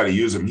gosh, you got to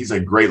use him. He's a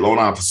great loan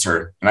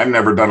officer. And I've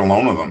never done a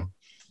loan with him,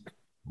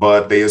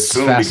 but they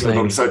assume because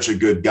I'm such a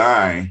good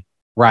guy,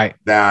 right?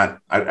 That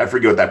I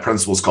forget what that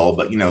principle is called,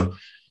 but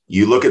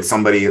you look at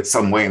somebody at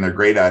some way and they're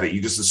great at it.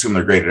 You just assume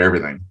they're great at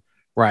everything.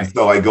 Right. And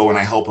so I go and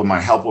I help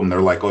them.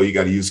 They're like, oh, you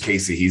got to use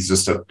Casey. He's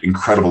just an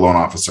incredible loan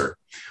officer.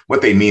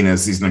 What they mean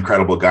is he's an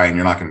incredible guy and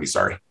you're not going to be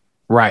sorry.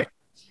 Right.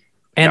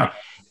 And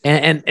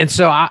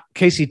so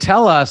Casey,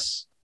 tell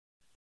us,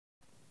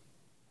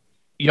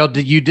 you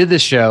did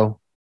this show,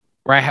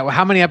 right?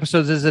 How many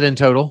episodes is it in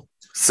total?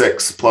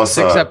 6 plus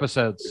 6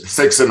 episodes.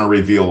 6 in a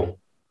reveal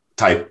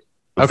type.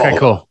 Okay,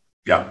 cool.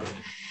 Yeah.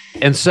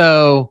 And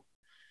so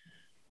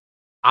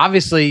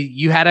obviously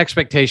you had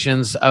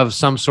expectations of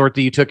some sort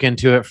that you took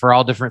into it for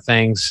all different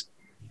things.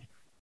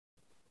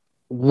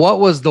 What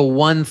was the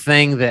one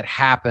thing that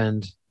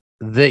happened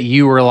that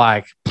you were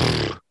like,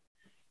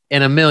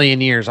 in a million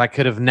years, I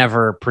could have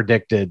never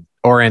predicted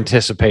or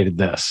anticipated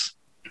this.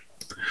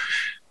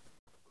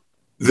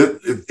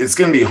 It's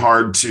going to be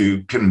hard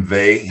to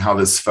convey how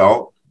this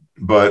felt,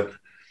 but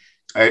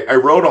I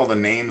wrote all the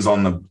names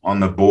on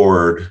the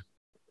board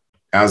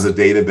as a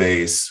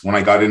database when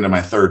I got into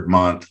my third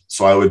month,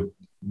 so I would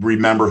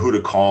remember who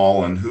to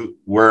call and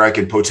where I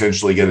could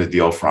potentially get a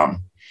deal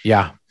from.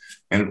 Yeah.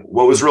 And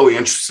what was really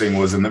interesting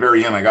was in the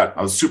very end,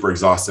 I was super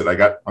exhausted.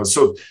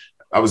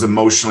 I was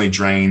emotionally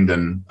drained,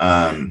 and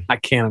I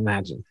can't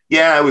imagine.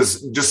 Yeah, it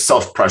was just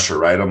self-pressure,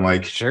 right? I'm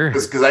like, sure,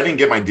 because I didn't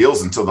get my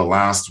deals until the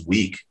last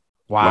week.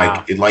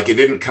 Wow. Like it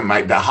didn't come,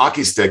 that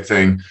hockey stick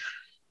thing,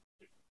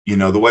 you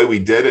know, the way we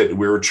did it,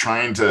 we were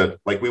trying to,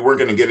 like, we weren't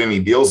going to get any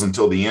deals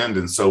until the end.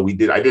 And so I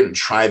didn't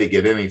try to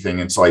get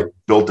anything until I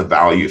built the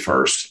value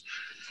first.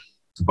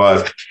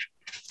 But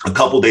a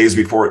couple days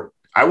before,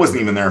 I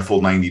wasn't even there a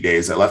full 90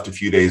 days. I left a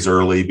few days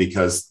early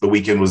because the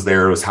weekend was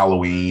there. It was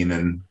Halloween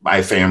and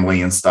my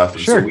family and stuff.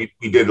 And sure. So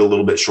we did a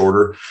little bit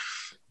shorter,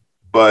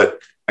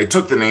 but I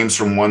took the names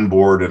from one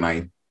board and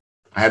I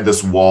had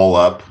this wall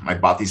up. I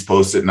bought these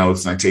Post-it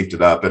notes and I taped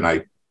it up, and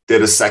I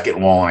did a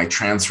second wall and I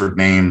transferred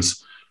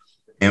names.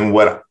 And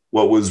what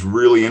was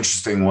really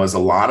interesting was a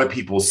lot of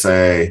people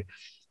say,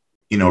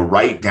 you know,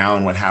 write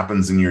down what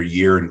happens in your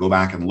year and go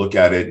back and look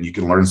at it, and you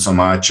can learn so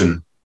much.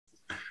 And,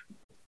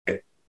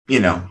 you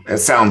know, it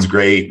sounds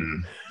great.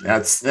 And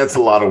that's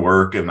a lot of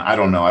work. And I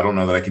don't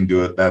know that I can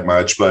do it that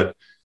much, but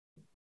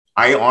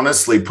I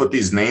honestly put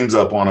these names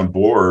up on a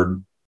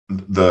board,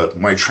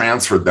 when I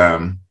transferred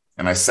them,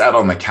 and I sat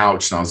on the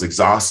couch and I was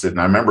exhausted.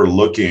 And I remember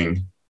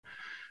looking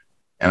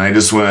and I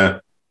just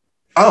went,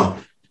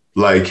 oh,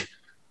 like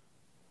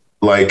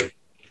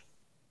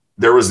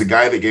there was a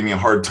guy that gave me a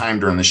hard time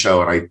during the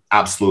show, and I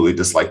absolutely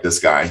disliked this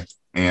guy.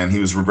 And he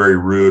was very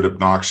rude,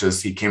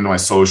 obnoxious. He came to my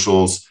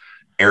socials,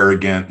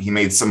 arrogant. He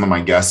made some of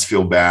my guests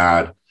feel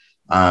bad.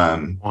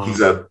 Wow.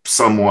 He's a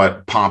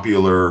somewhat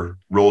popular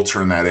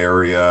realtor in that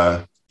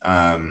area.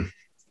 I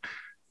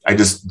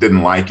just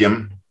didn't like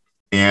him.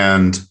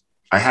 And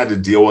I had to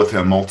deal with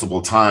him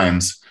multiple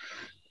times.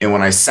 And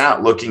when I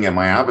sat looking at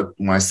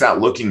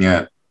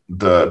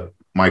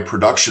my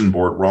production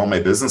board where all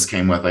my business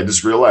came with, I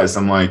just realized,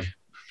 I'm like,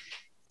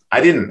 I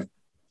didn't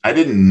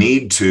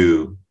need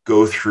to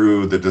go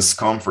through the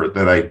discomfort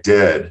that I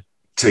did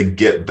to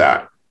get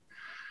that.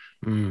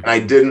 And I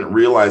didn't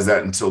realize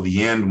that until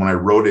the end. When I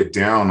wrote it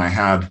down, I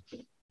had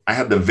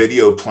the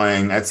video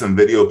playing. I had some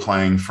video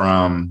playing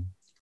from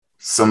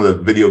some of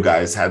the video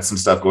guys, had some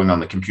stuff going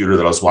on the computer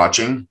that I was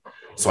watching.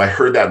 So I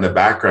heard that in the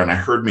background. I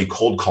heard me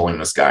cold calling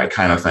this guy,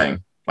 kind of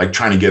thing, like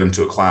trying to get him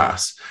to a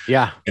class.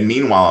 Yeah. And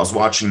meanwhile, I was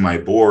watching my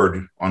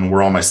board on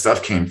where all my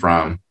stuff came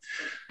from.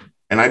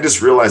 And I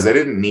just realized I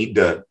didn't need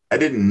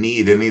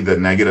any of the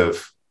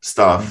negative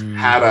stuff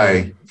had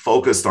I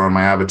focused on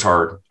my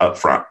avatar up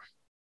front,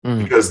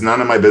 because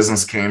none of my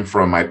business came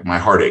from my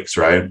heartaches,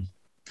 right?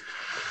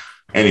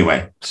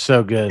 Anyway.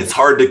 So good. It's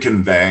hard to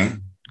convey,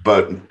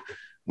 but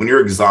when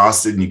you're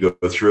exhausted and you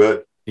go through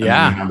it,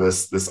 yeah, and you have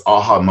this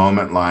aha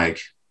moment,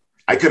 like,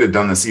 I could have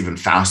done this even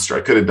faster.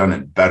 I could have done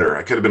it better.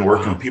 I could have been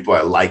working with people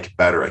I like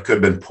better. I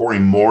could have been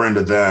pouring more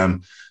into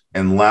them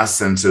and less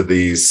into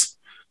the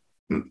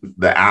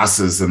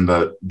asses and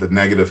the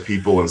negative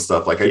people and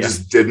stuff. Like, I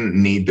just didn't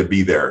need to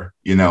be there,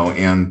 you know?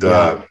 And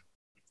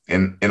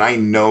I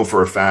know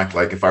for a fact,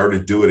 like, if I were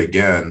to do it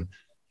again,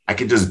 I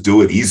could just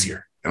do it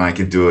easier and I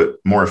could do it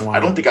more. Wow.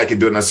 I don't think I could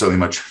do it necessarily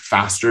much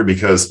faster,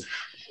 because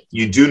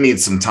you do need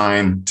some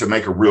time to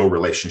make a real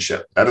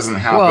relationship. That doesn't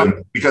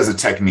happen because of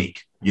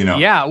technique, you know?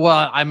 Yeah.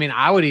 Well, I mean,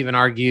 I would even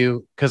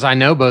argue, because I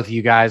know both of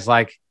you guys,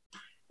 like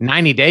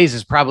 90 days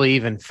is probably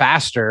even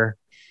faster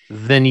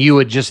than you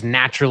would just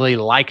naturally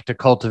like to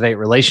cultivate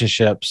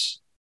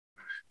relationships.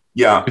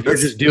 Yeah. If you're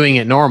just doing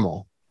it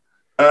normal.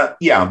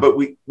 Yeah. But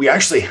we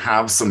actually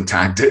have some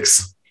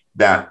tactics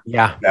that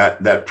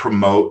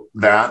promote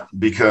that,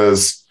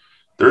 because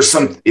there's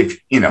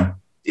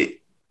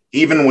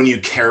even when you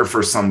care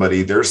for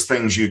somebody, there's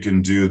things you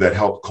can do that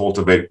help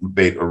cultivate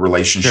a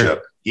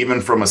relationship,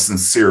 even from a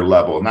sincere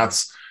level. And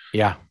that's,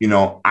 you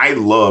know, I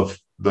love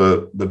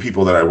the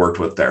people that I worked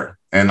with there.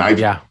 And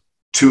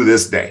to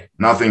this day,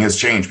 nothing has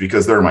changed,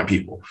 because they're my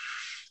people.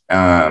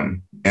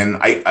 And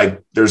I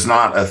there's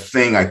not a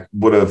thing I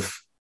would have,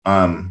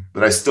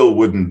 that I still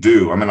wouldn't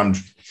do. I mean,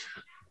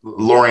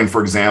 Lauren,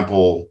 for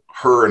example,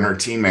 her and her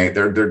teammate,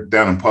 they're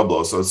down in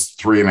Pueblo. So it's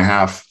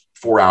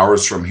 3.5-4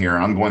 hours from here.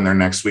 I'm going there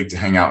next week to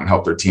hang out and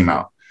help their team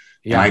out.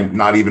 Yeah. And I'm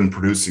not even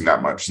producing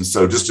that much. And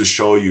so just to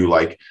show you,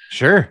 like,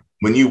 sure,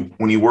 when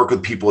you work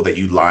with people that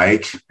you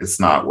like, it's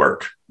not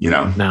work, you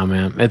know? No,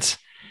 man,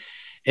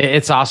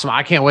 it's awesome.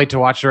 I can't wait to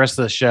watch the rest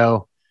of the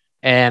show.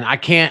 And I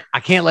can't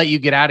let you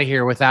get out of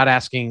here without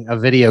asking a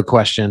video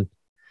question,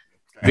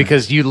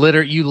 because you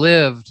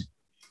lived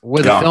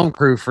with a film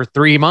crew for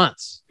 3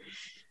 months.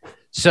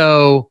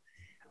 So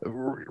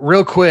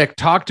real quick,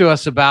 talk to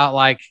us about,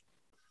 like,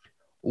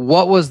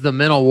 what was the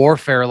mental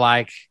warfare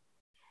like?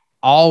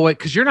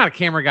 Because you're not a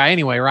camera guy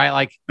anyway, right?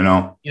 Like, you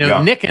know,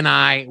 Nick and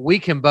I, we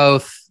can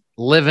both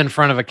live in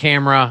front of a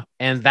camera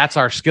and that's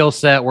our skill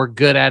set. We're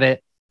good at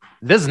it.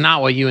 This is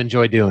not what you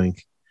enjoy doing.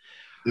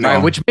 No.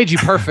 Right. Which made you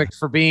perfect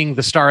for being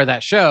the star of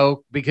that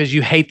show because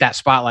you hate that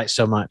spotlight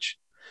so much.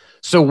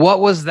 So what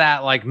was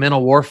that like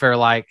mental warfare,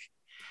 like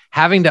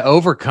having to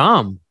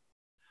overcome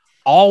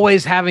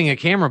always having a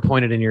camera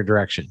pointed in your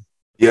direction?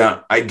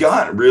 Yeah, I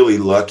got really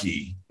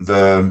lucky.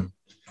 The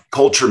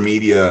Culture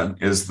Media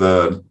is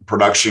the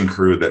production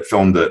crew that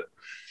filmed it.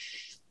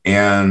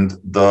 And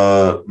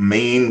the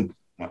main,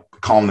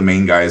 call him the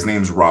main guy, his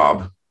name's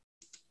Rob,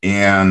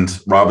 and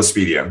Rob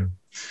Espedia.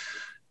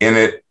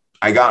 And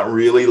I got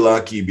really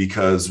lucky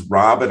because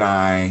Rob and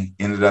I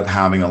ended up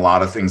having a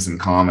lot of things in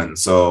common.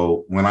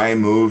 So when I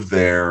moved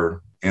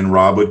there and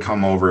Rob would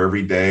come over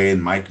every day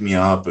and mic me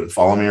up and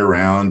follow me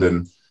around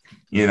and,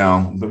 you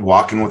know,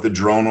 walking with a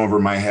drone over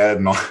my head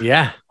and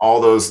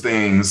all those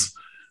things.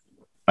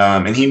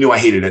 And he knew I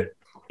hated it.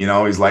 You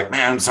know, he's like,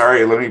 man, I'm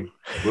sorry.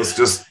 Let's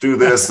just do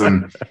this.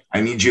 And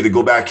I need you to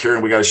go back here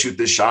and we got to shoot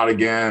this shot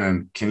again.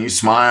 And can you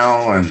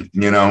smile? And,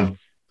 you know,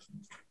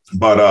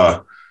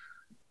 but,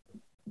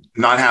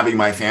 not having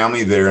my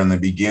family there in the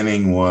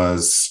beginning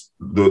was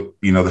the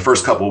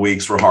first couple of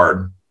weeks were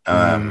hard.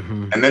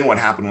 And then what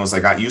happened was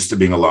I got used to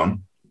being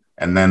alone.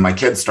 And then my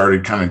kids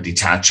started kind of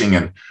detaching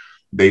and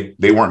they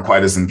weren't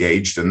quite as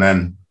engaged. And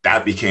then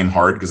that became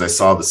hard because I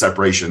saw the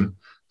separation.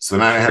 So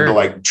then I had to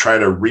like try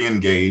to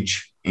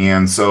re-engage.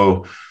 And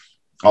so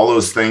all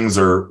those things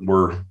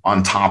were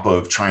on top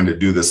of trying to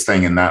do this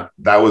thing. And that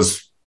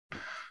was,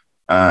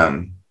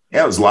 it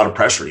was a lot of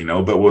pressure, you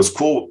know, but what was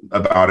cool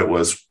about it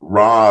was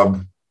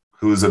Rob,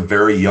 who's a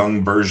very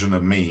young version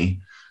of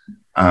me,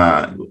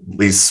 at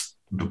least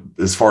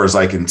as far as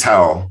I can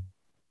tell,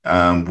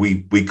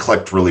 we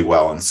clicked really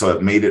well. And so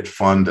it made it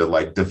fun to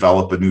like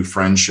develop a new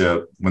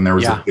friendship when there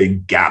was a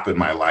big gap in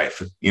my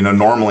life. You know,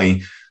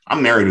 normally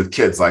I'm married with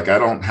kids. Like I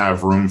don't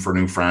have room for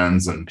new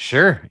friends and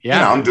you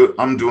know,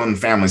 I'm doing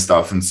family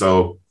stuff. And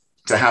so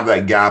to have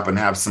that gap and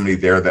have somebody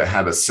there that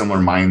had a similar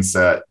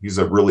mindset, he's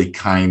a really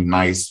kind,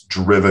 nice,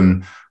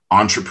 driven,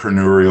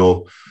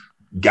 entrepreneurial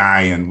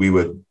guy. And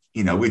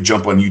we'd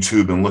jump on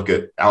YouTube and look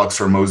at Alex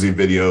Hormozi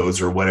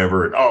videos or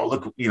whatever. And, oh,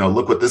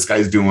 look what this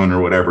guy's doing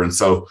or whatever. And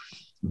so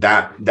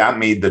that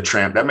made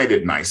that made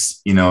it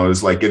nice. You know, it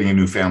was like getting a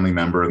new family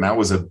member. And that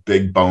was a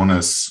big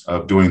bonus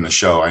of doing the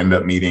show. I ended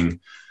up meeting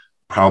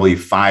probably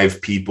 6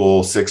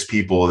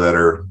 people that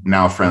are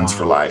now friends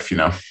for life, you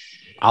know?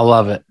 I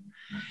love it.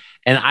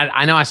 And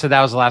I know I said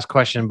that was the last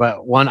question,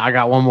 but I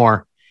got one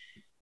more.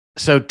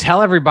 So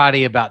tell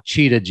everybody about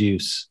Cheetah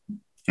Juice.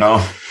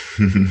 Oh,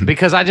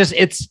 because I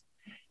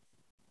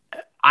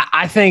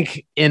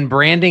think in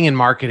branding and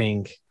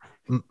marketing,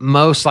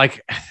 most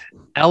like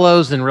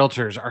LOs and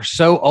realtors are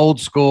so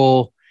old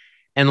school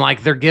and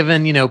like they're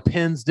giving, you know,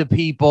 pins to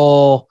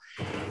people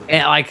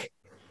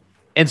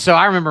and so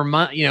I remember,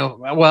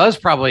 it was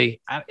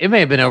probably, it may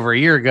have been over a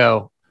year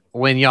ago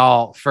when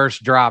y'all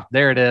first dropped.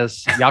 There it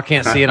is. Y'all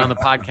can't see it on the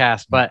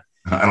podcast, but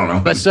I don't know.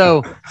 But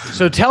so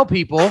tell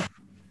people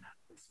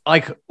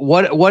like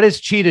what is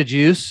Cheetah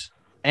Juice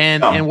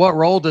and what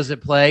role does it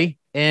play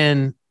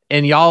in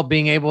y'all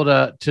being able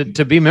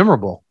to be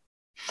memorable?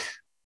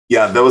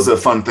 Yeah, that was a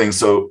fun thing.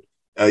 So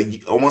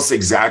almost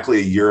exactly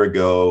a year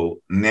ago,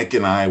 Nick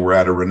and I were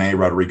at a Renee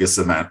Rodriguez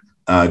event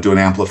doing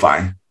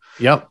Amplify.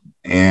 Yep.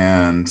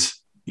 And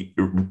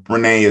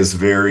Renee is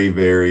very,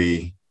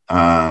 very,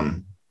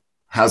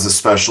 has a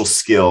special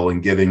skill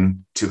in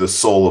getting to the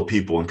soul of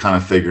people and kind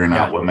of figuring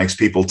out what makes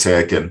people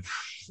tick and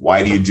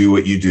why do you do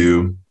what you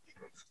do.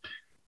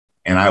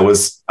 And I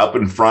was up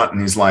in front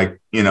and he's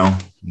like, you know,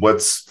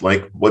 what's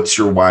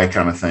your why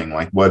kind of thing?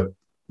 Like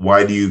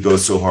why do you go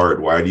so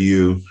hard? Why do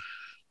you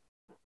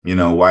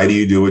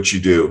do what you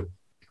do?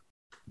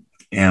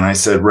 And I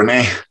said,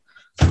 Renee,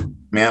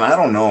 man, I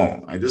don't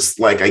know. I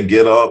just I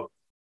get up.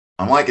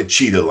 I'm like a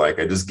cheetah. Like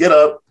I just get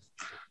up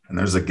and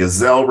there's a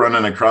gazelle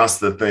running across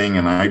the thing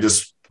and I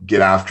just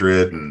get after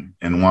it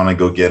and want to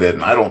go get it.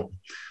 And I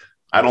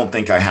don't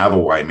think I have a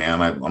why,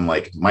 man. I'm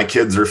like, my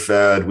kids are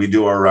fed. We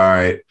do all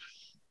right.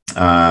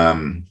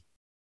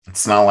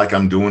 It's not like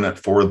I'm doing it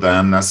for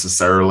them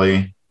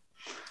necessarily.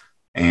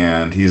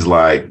 And he's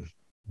like,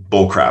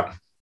 bull crap.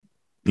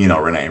 You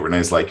know,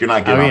 Renee's like, you're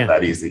not getting off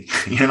that easy.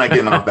 You're not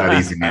getting off that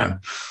easy,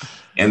 man.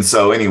 And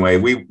so anyway,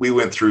 we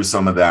went through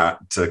some of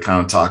that to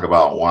kind of talk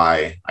about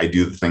why I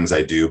do the things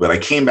I do. But I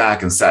came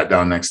back and sat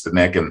down next to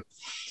Nick, and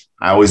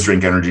I always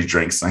drink energy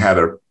drinks. I had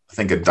I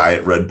think a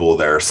Diet Red Bull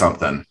there or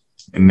something.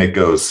 And Nick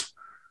goes,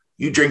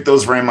 you drink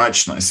those very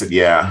much? And I said,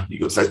 yeah. He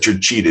goes, that's your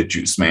Cheetah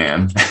Juice,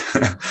 man.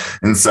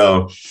 And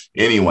so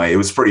anyway, it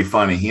was pretty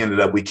funny.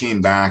 We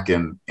came back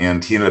and he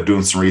ended up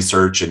doing some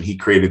research and he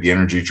created the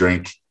energy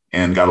drink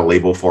and got a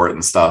label for it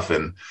and stuff.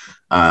 And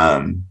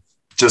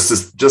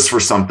just for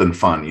something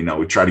fun, you know,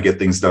 we try to get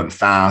things done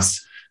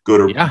fast.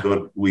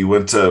 We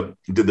went to,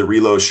 did the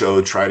reload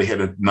show, try to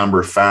hit a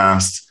number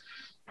fast.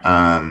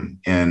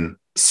 And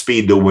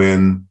speed to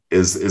win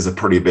is a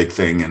pretty big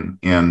thing.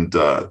 And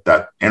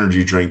that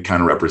energy drink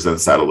kind of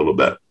represents that a little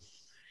bit.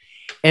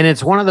 And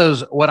it's one of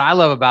those, what I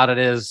love about it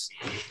is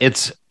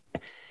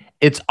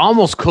it's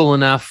almost cool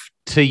enough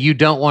to you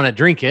don't want to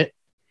drink it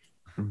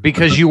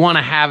because you want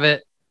to have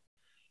it,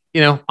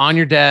 on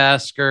your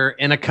desk or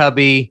in a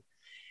cubby.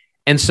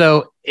 And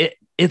so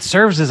it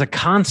serves as a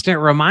constant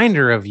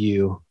reminder of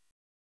you.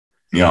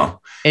 Yeah.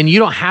 And you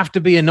don't have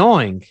to be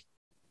annoying,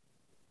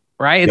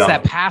 right? It's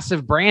that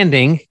passive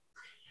branding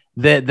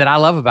that I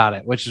love about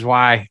it, which is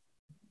why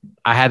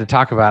I had to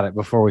talk about it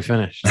before we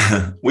finished.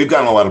 We've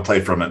gotten a lot of play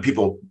from it.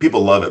 People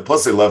love it.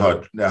 Plus they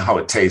love how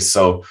it tastes.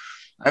 So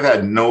I've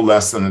had no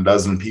less than a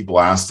dozen people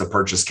ask to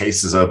purchase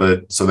cases of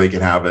it so they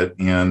can have it.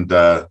 And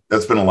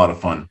that's been a lot of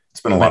fun.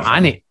 It's been a lot of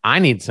fun. I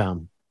need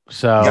some.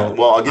 So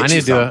I'll get I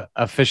need to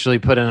officially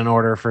put in an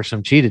order for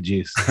some Cheetah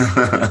juice.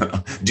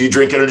 Do you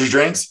drink energy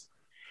drinks?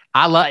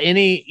 I love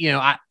any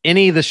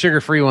of the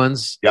sugar-free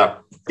ones. Yeah.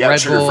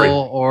 Red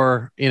Bull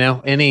or,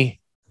 any.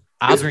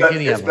 I'll drink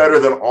any of them. It's better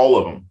than all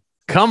of them.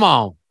 Come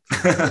on.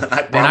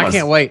 I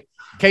can't wait.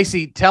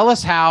 Casey, tell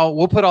us how.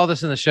 We'll put all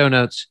this in the show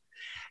notes.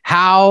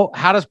 How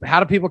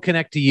do people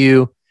connect to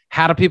you?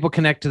 How do people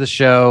connect to the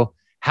show?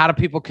 How do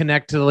people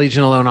connect to the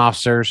Legion of Loan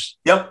Officers?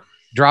 Yep.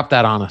 Drop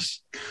that on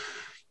us.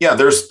 Yeah,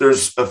 there's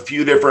a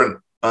few different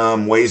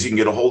ways you can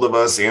get a hold of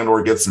us and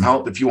or get some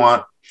help if you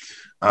want.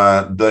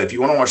 If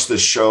you want to watch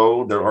this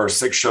show, there are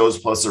 6 shows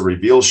plus a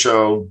reveal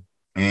show,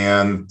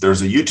 and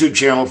there's a YouTube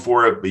channel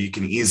for it, but you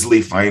can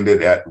easily find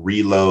it at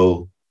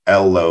reloshow.com.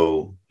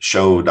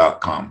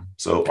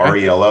 So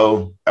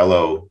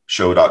RELO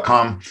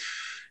show.com.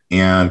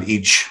 And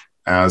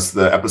as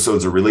the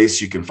episodes are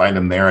released, you can find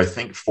them there. I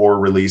think 4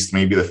 released,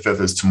 maybe the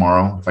 5th is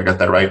tomorrow, if I got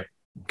that right.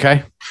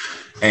 Okay.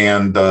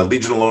 And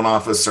Legion of Loan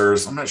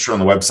Officers, I'm not sure on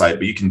the website,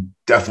 but you can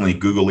definitely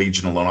Google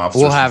Legion of Loan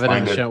Officers. We'll have it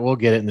in the show. We'll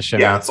get it in the show.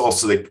 Yeah, it's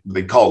also,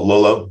 they call it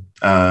Lolo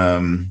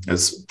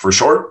as for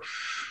short.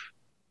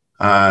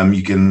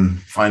 You can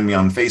find me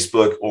on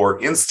Facebook or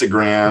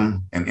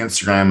Instagram, and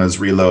Instagram is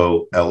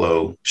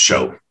ReloLO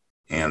Show.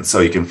 And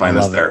so you can find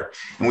us there.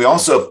 And we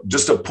also,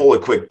 just to pull a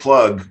quick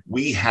plug,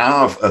 we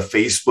have a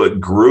Facebook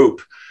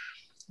group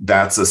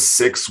that's a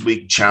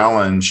 6-week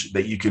challenge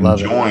that you can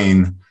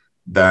join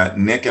that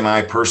Nick and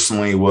I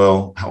personally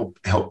will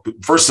help.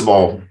 First of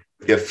all,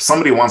 if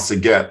somebody wants to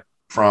get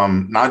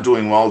from not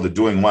doing well to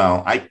doing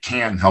well, I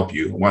can help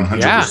you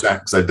 100%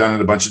 because I've done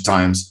it a bunch of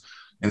times.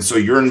 And so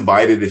you're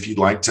invited if you'd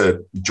like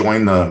to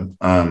join the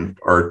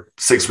our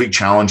 6-week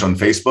challenge on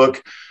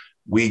Facebook.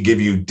 We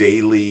give you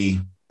daily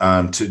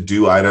to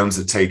do items.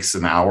 It takes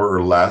an hour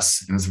or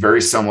less. And it's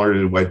very similar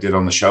to what I did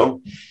on the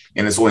show.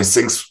 And it's only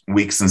 6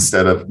 weeks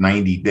instead of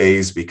 90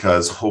 days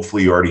because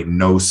hopefully you already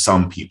know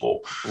some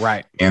people.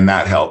 Right. And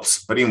that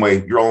helps. But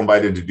anyway, you're all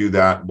invited to do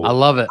that. I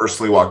love it.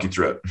 Personally walk you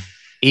through it.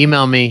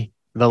 Email me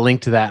the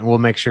link to that and we'll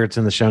make sure it's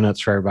in the show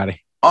notes for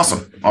everybody.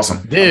 Awesome. Dude,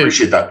 I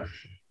appreciate that.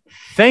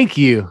 Thank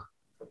you.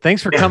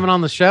 Thanks for coming on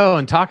the show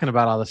and talking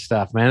about all this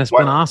stuff, man. It's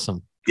been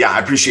awesome. Yeah, I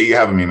appreciate you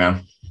having me,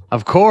 man.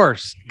 Of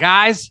course.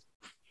 Guys,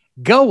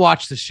 go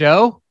watch the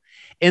show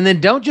and then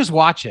don't just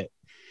watch it.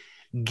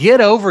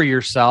 Get over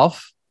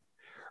yourself,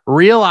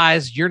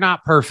 realize you're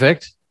not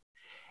perfect,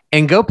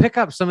 and go pick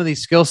up some of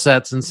these skill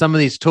sets and some of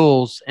these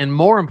tools. And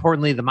more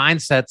importantly, the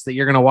mindsets that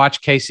you're going to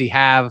watch Casey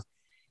have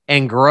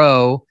and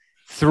grow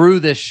through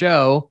this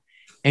show,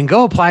 and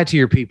go apply it to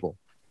your people.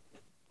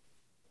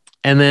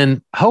 And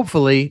then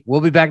hopefully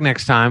we'll be back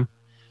next time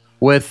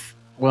with,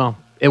 well,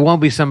 it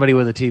won't be somebody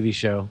with a TV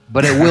show,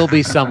 but it will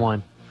be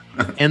someone.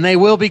 And they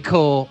will be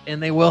cool,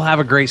 and they will have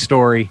a great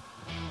story.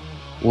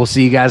 We'll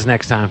see you guys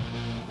next time.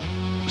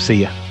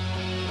 See ya.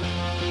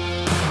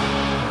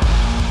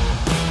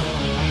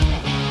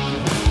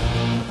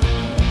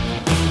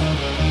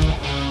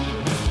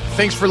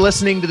 Thanks for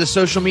listening to the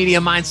Social Media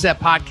Mindset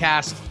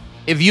Podcast.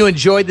 If you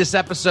enjoyed this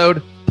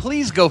episode,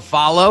 please go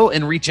follow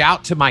and reach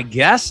out to my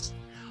guest.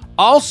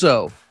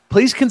 Also,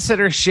 please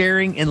consider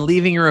sharing and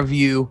leaving a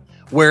review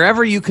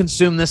wherever you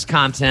consume this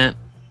content,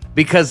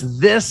 because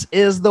this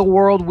is the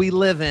world we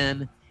live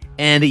in,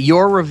 and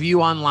your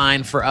review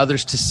online for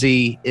others to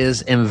see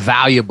is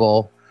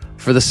invaluable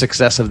for the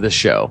success of this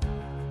show.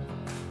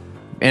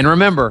 And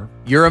remember,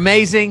 you're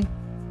amazing.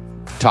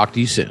 Talk to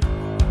you soon.